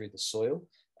spread through the soil.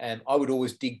 I would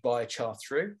always dig biochar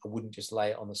through. I wouldn't just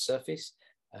lay it on the surface.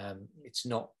 It's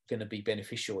not going to be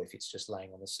beneficial if it's just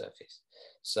laying on the surface.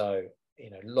 So,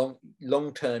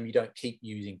 long term, you don't keep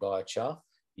using biochar.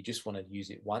 You just want to use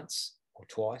it once or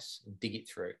twice and dig it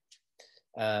through.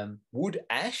 Wood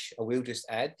ash, I will just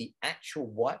add, the actual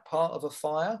white part of a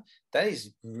fire, that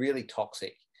is really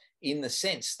toxic. in the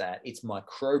sense that it's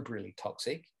microbially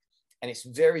toxic and it's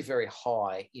very, very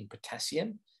high in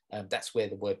potassium. That's where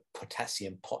the word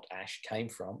potassium potash came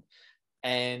from.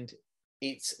 And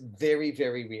it's very,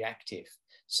 very reactive.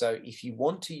 So if you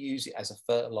want to use it as a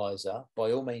fertilizer,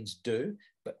 by all means do,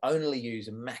 but only use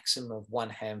a maximum of 1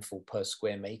 handful per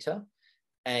square meter.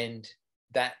 And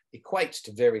that equates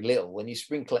to very little. When you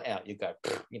sprinkle it out, you go,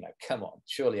 come on,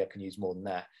 surely I can use more than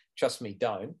that. Trust me,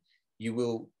 don't. You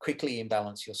will quickly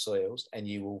imbalance your soils and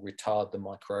you will retard the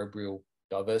microbial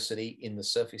diversity in the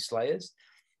surface layers.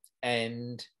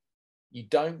 And you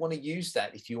don't want to use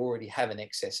that if you already have an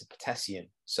excess of potassium.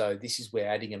 So this is where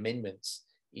adding amendments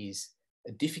is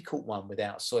a difficult one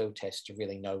without a soil test to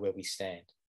really know where we stand.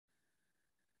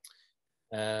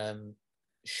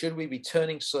 Should we be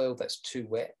turning soil that's too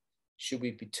wet? Should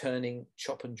we be turning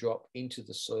chop and drop into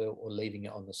the soil or leaving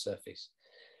it on the surface?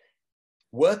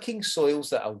 Working soils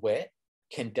that are wet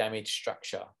can damage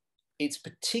structure. It's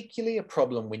particularly a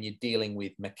problem when you're dealing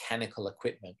with mechanical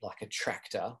equipment like a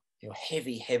tractor.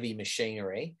 Heavy, heavy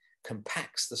machinery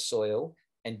compacts the soil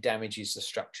and damages the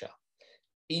structure.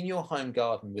 In your home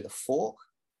garden with a fork,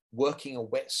 working a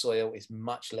wet soil is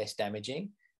much less damaging.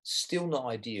 Still not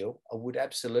ideal. I would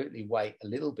absolutely wait a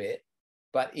little bit.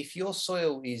 But if your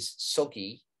soil is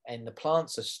soggy and the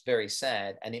plants are very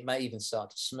sad and it may even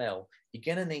start to smell,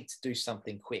 you're going to need to do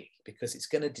something quick because it's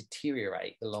going to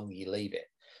deteriorate the longer you leave it.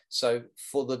 So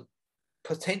for the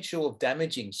potential of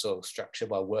damaging soil structure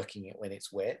by working it when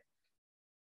it's wet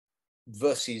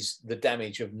versus the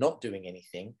damage of not doing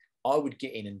anything, I would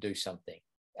get in and do something.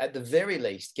 At the very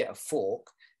least, get a fork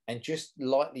and just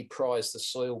lightly prise the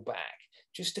soil back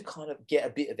just to kind of get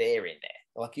a bit of air in there.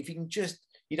 Like if you can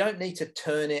you don't need to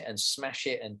turn it and smash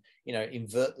it and,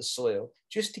 invert the soil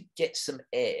just to get some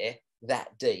air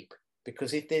that deep.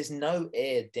 Because if there's no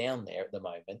air down there at the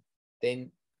moment,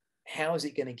 then how is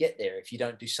it going to get there if you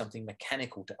don't do something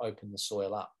mechanical to open the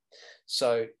soil up?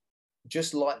 So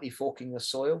just lightly forking the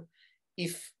soil.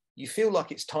 If you feel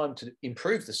like it's time to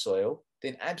improve the soil,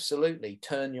 then absolutely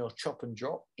turn your chop and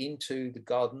drop into the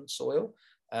garden soil.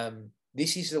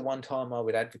 This is the one time I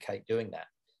would advocate doing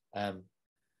that.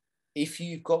 If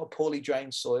you've got a poorly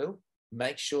drained soil,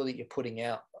 make sure that you're putting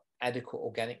out adequate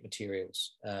organic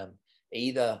materials,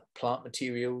 either plant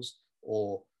materials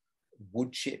or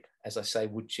wood chip. As I say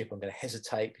wood chip, I'm going to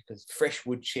hesitate because fresh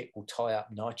wood chip will tie up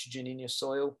nitrogen in your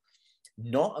soil.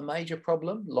 Not a major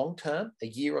problem long term, a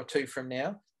year or two from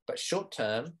now, but short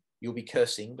term, you'll be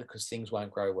cursing because things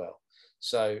won't grow well.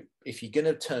 So if you're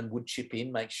going to turn wood chip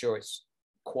in, make sure it's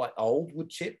quite old wood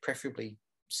chip, preferably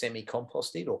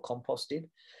semi-composted or composted.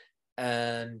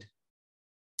 And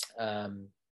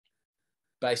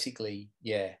basically,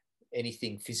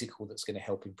 anything physical that's going to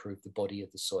help improve the body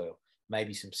of the soil.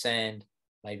 Maybe some sand,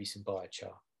 maybe some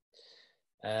biochar.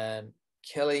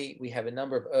 Kelly, we have a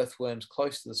number of earthworms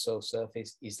close to the soil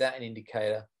surface. Is that an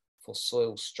indicator for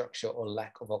soil structure or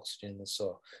lack of oxygen in the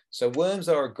soil? So worms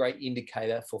are a great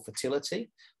indicator for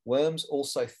fertility. Worms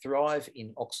also thrive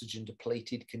in oxygen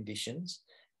depleted conditions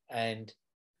and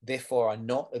therefore are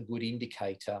not a good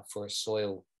indicator for a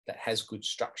soil that has good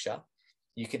structure.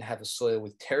 You can have a soil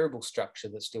with terrible structure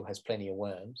that still has plenty of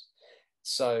worms.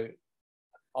 So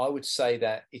I would say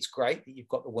that it's great that you've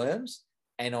got the worms,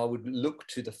 and I would look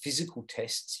to the physical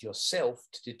tests yourself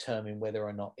to determine whether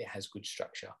or not it has good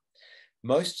structure.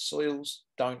 Most soils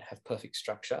don't have perfect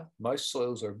structure. Most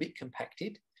soils are a bit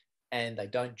compacted and they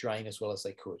don't drain as well as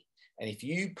they could. And if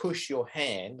you push your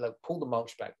hand, like pull the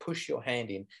mulch back, push your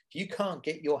hand in, if you can't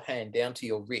get your hand down to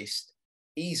your wrist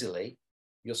easily,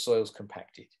 your soil's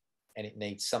compacted and it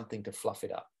needs something to fluff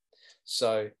it up.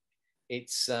 So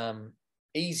it's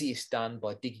easiest done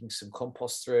by digging some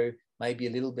compost through, maybe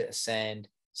a little bit of sand,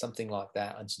 something like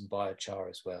that, and some biochar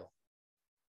as well.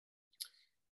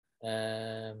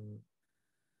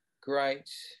 Great.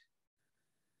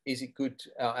 Is it good?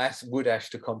 Wood ash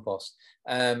to compost.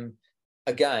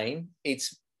 Again,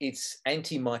 it's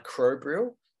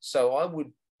antimicrobial, so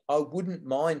I wouldn't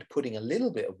mind putting a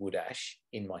little bit of wood ash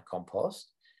in my compost,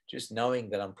 just knowing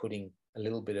that I'm putting a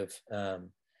little bit of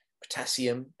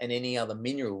potassium and any other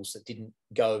minerals that didn't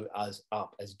go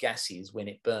up as gases when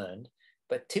it burned.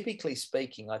 But typically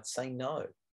speaking, I'd say no.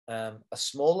 A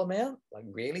small amount, like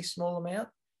really small amount,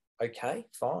 okay,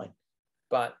 fine.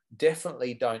 But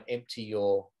definitely don't empty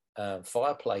your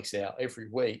fireplace out every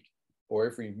week or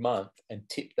every month and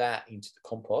tip that into the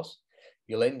compost.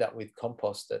 You'll end up with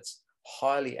compost that's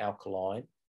highly alkaline,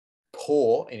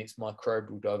 poor in its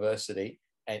microbial diversity,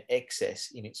 and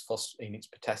excess in its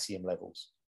potassium levels.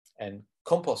 And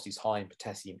compost is high in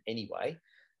potassium anyway,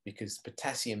 because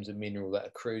potassium is a mineral that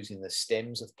accrues in the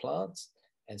stems of plants,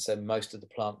 And so most of the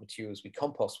plant materials we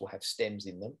compost will have stems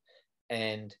in them.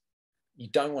 And you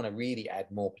don't want to really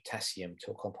add more potassium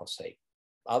to a compost heap.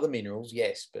 Other minerals,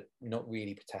 yes, but not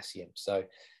really potassium. So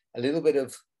a little bit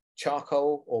of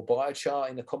charcoal or biochar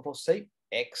in the compost heap,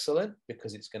 excellent,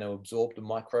 because it's going to absorb the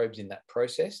microbes in that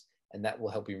process, and that will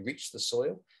help enrich the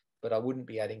soil. But I wouldn't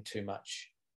be adding too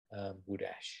much wood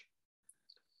ash.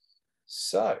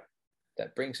 So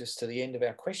that brings us to the end of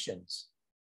our questions.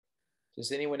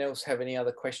 Does anyone else have any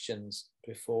other questions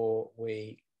before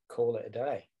we call it a day?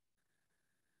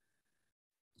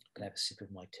 I'm going to have a sip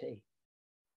of my tea.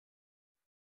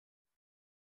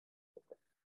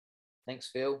 Thanks,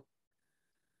 Phil.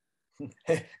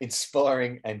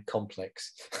 Inspiring and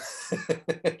complex.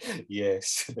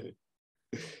 Yes.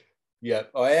 Yeah,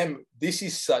 I am. This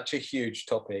is such a huge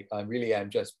topic. I really am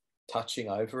just touching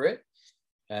over it.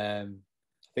 I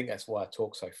think that's why I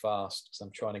talk so fast, because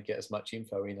I'm trying to get as much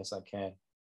info in as I can.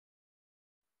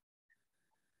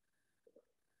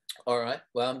 All right.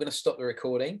 Well, I'm going to stop the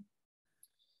recording.